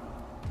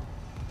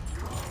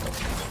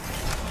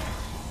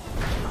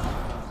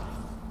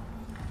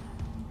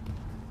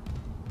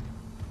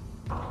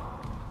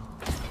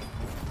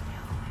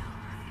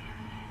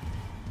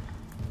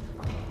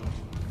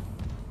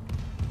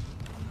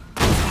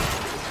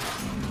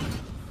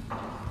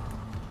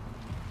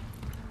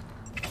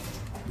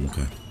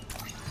 Okay.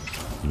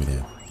 Give me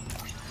that.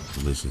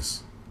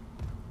 Delicious.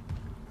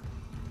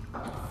 I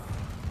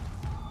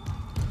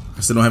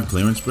still don't have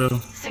clearance, bro.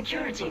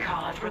 Security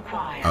card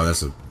required. Oh,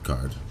 that's a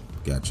card.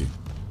 Got you.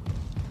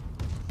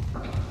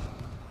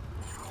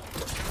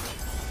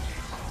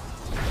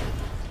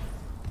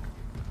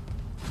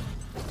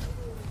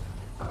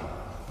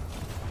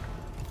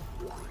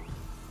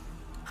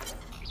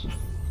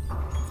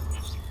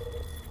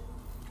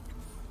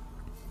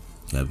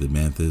 Have the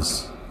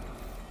mantis.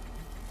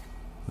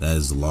 That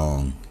is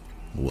long.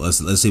 Well,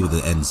 let's see what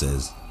the end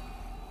says.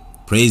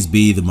 Praise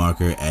be the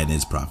marker and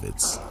its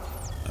prophets.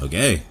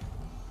 Okay.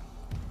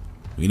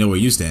 We know where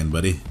you stand,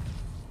 buddy.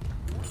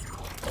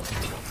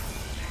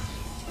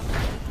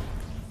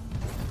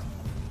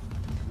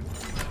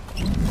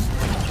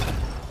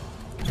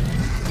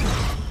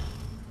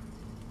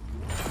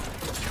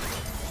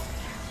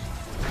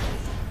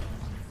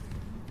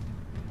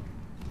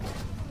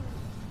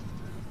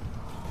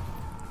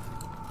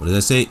 What did I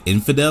say?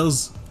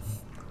 Infidels?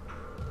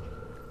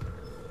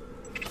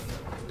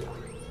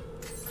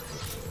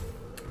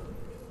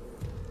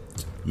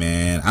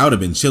 Man, I would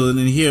have been chilling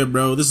in here,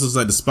 bro. This is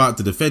like the spot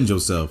to defend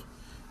yourself.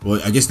 Well,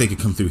 I guess they could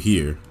come through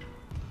here.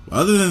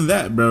 Other than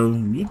that, bro,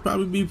 you'd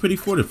probably be pretty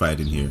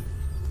fortified in here.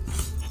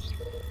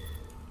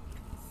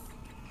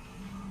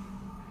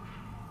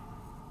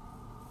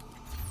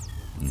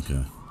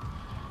 Okay.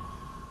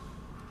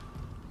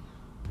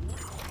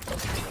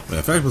 Wait,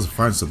 I feel like I was supposed to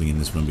find something in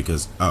this room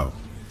because... Oh,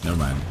 never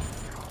mind.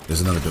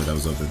 There's another door that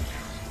was open.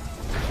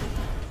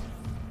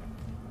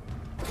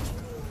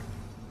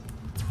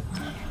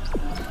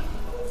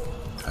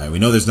 Alright, we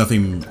know there's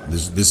nothing...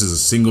 This is a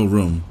single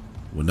room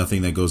with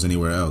nothing that goes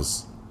anywhere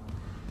else.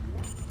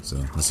 So,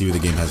 let's see what the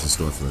game has in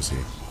store for us here.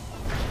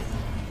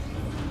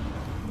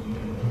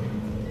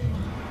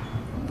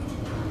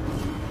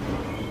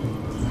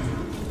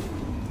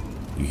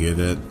 You hear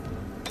that?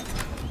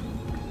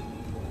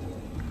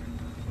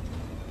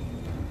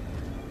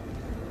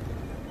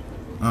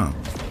 Oh.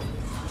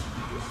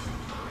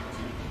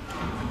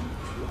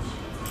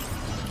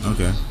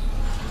 Okay.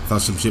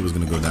 Thought some shit was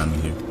gonna go down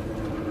in here.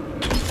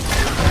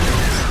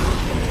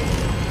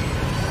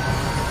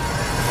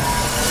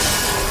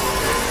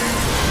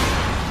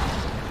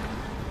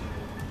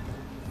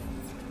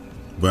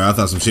 Bro, I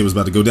thought some shit was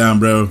about to go down,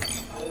 bro.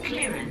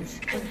 Clearance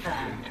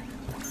confirmed.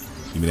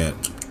 Give me that.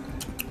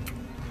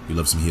 You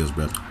love some heals,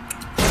 bro.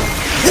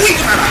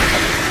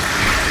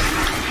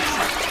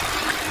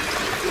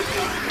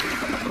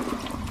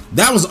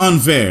 That was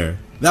unfair.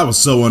 That was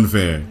so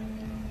unfair.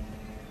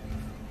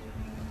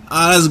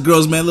 Ah, that's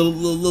gross, man.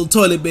 Little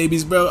toilet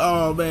babies, bro.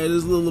 Oh man,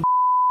 there's little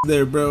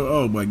there, bro.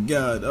 Oh my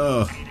god.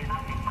 Oh,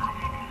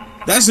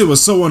 that shit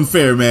was so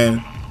unfair,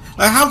 man.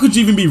 Like, how could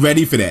you even be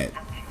ready for that?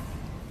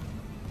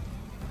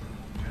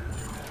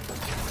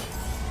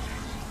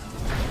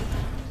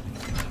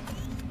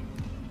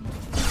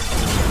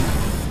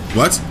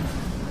 What?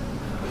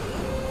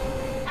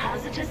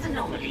 Hazardous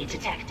anomaly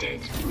detected.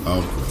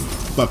 Oh,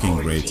 fucking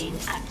great.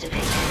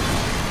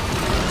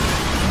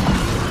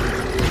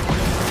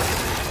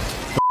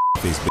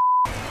 Face,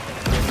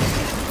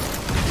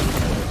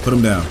 put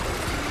him down.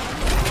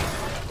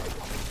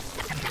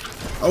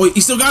 Oh,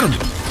 he still got him.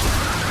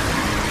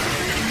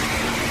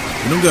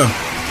 Let him go.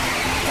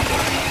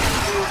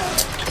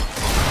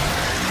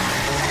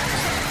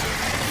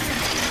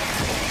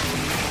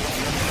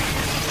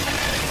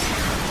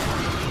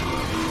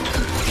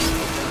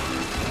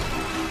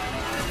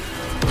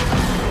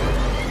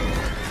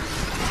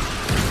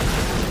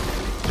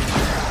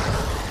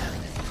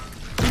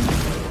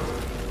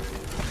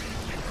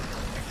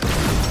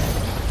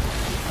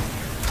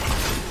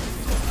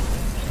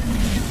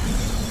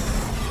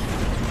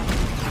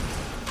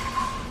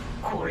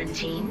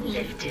 Quarantine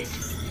lifted.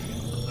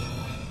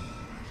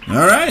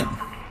 All right.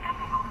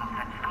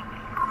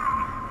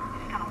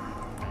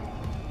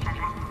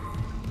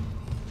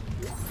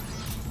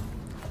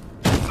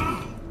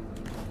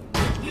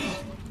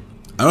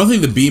 I don't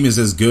think the beam is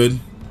as good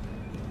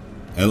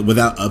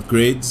without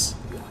upgrades.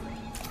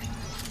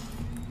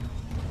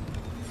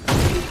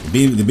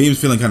 The beam's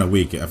feeling kind of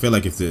weak. I feel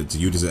like if to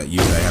use it,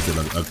 I have to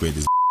like, upgrade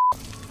this.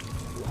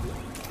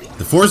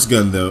 The force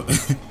gun, though,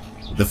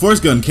 the force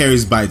gun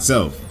carries by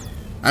itself.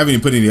 I haven't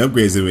even put any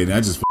upgrades in it, and I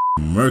just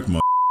murk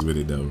my with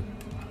it, though.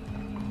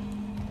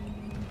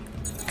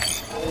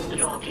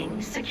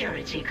 Logging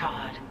security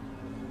card.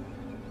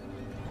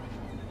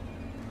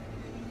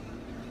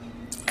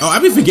 Oh,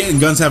 I've been forgetting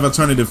guns have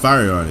alternative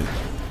fire on it.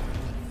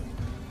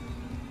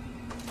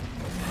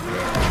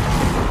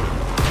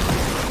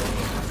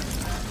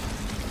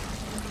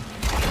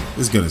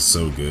 This gun is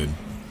so good.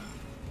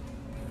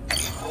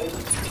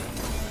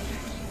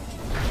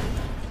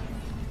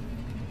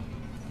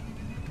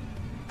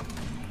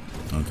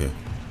 Okay.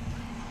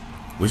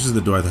 Which is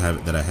the door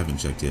that I haven't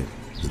checked yet?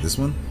 Is it this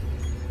one?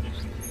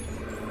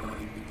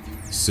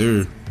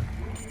 Sir.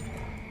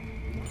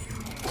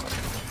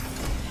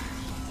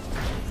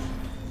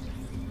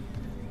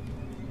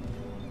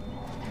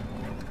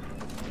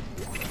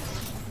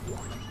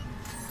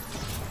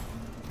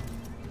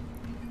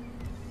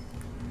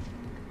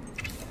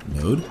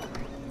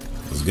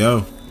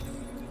 go.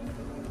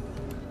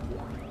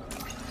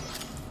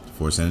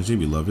 Force energy,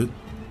 we love it.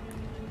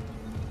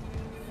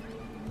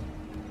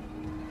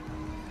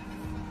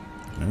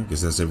 Okay,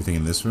 guess that's everything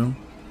in this room.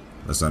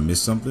 Unless I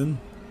missed something.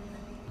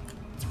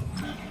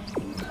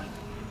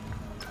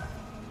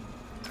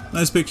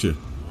 Nice picture.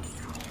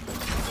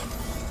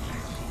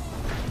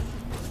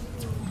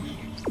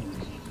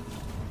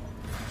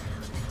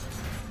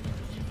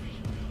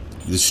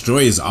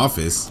 Destroy his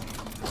office.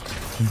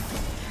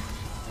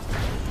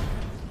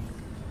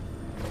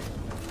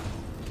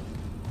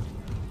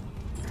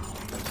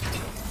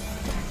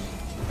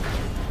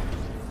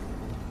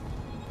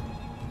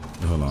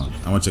 Hold on.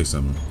 I want to check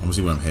something. I want to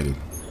see where I'm headed.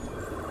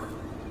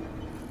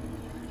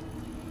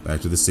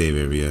 Back to the save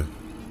area.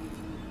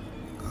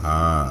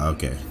 Ah,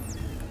 okay.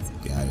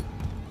 Got it.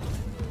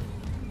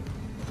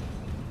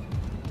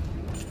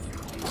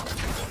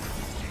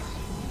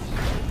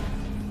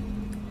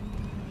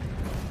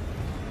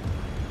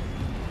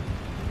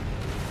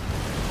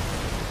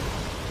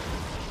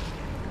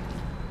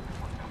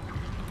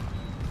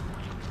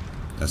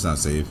 That's not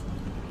safe.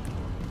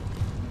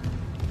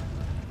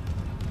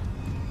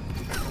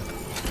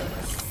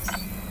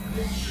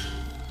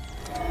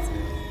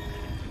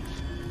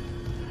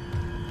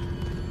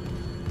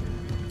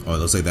 Oh, it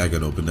looks like that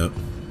got opened up.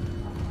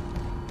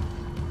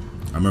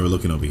 I remember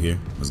looking over here.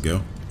 Let's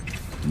go.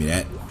 Give me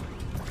that.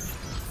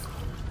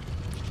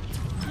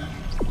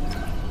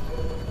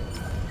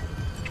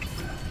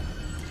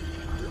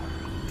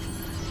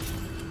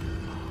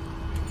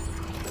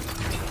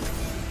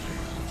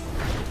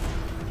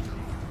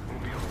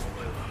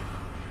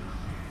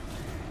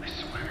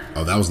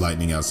 Oh, that was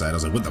lightning outside. I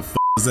was like, what the f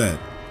is that?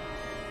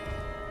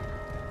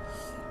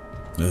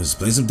 Let's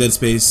play some Dead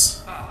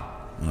Space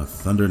on a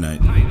thunder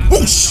night.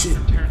 Oh shit!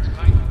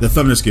 The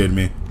thunder scared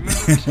me.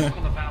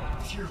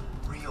 If you're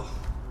real,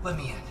 let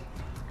me in.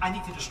 I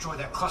need to destroy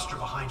that cluster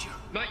behind you.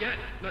 Not yet.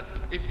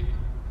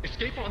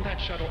 Escape on that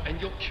shuttle and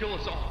you'll kill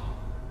us all.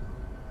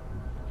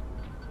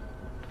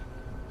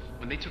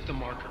 When they took the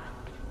marker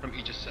from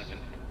Aegis 7,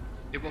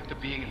 it woke the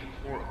being in the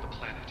core of the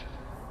planet.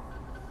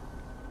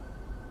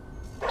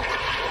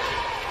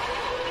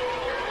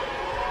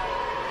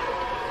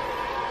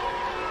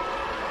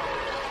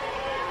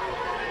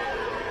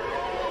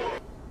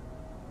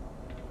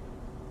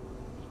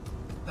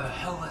 The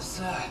hell is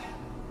that?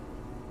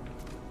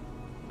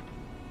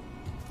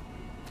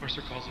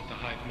 Mercer calls it the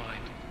hive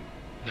mind,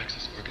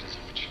 nexus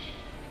organism which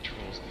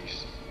controls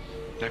these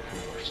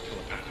necromorphs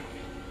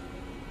telepathically.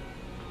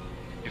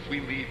 If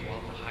we leave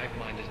while the hive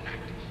mind is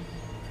active,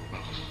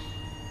 well,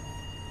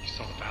 you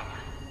saw the Valor.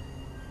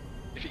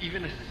 If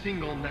even a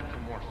single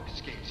necromorph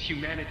escapes,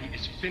 humanity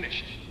is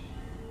finished.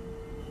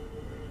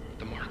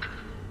 The marker.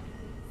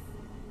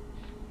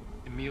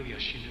 Emilia,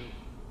 she knew.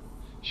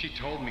 She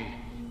told me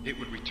it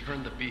would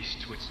return the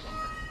beast to its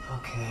slumber.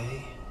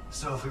 Okay,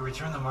 so if we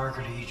return the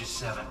marker to Aegis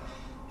 7,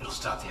 it'll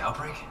stop the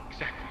outbreak?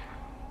 Exactly.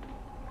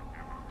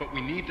 But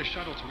we need the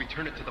shuttle to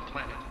return it to the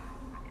planet.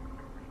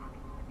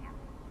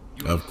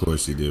 Of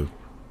course you do.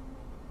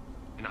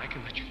 And I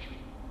can let you through.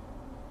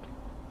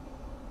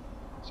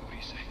 So what do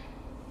you say?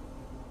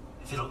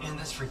 If it'll end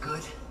this for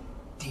good,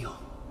 deal.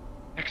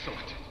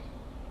 Excellent.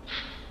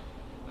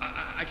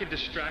 I can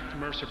distract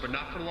Mercer, but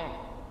not for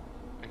long.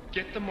 And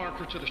get the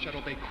marker to the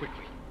shuttle bay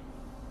quickly.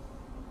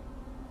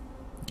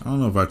 I don't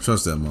know if I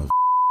trust that motherfucker.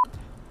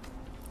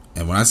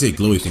 And when I say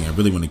glowy thing, I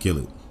really want to kill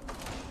it.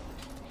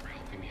 For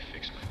helping me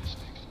fix my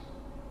mistakes.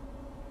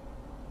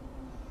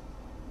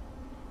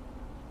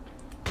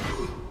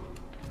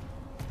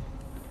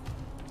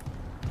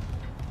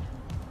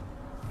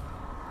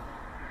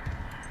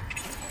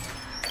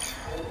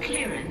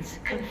 Clearance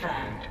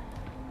confirmed.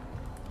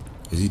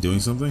 Is he doing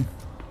something?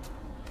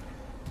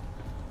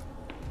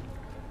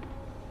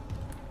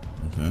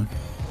 Okay.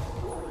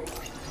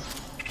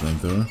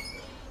 Flamethrower.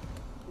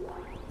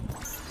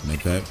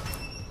 Make that.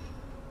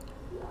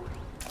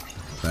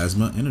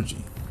 Plasma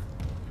energy.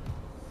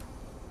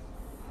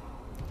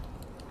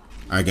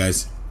 Alright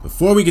guys,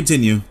 before we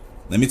continue,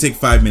 let me take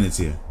 5 minutes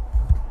here.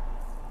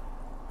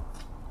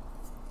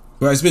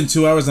 Bro, I spent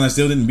 2 hours and I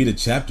still didn't beat a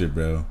chapter,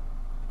 bro.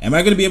 Am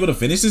I gonna be able to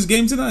finish this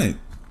game tonight?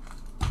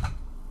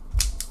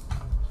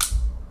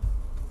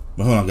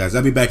 But hold on guys,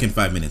 I'll be back in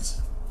 5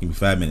 minutes. Give me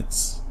 5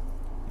 minutes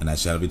and I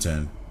shall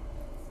return.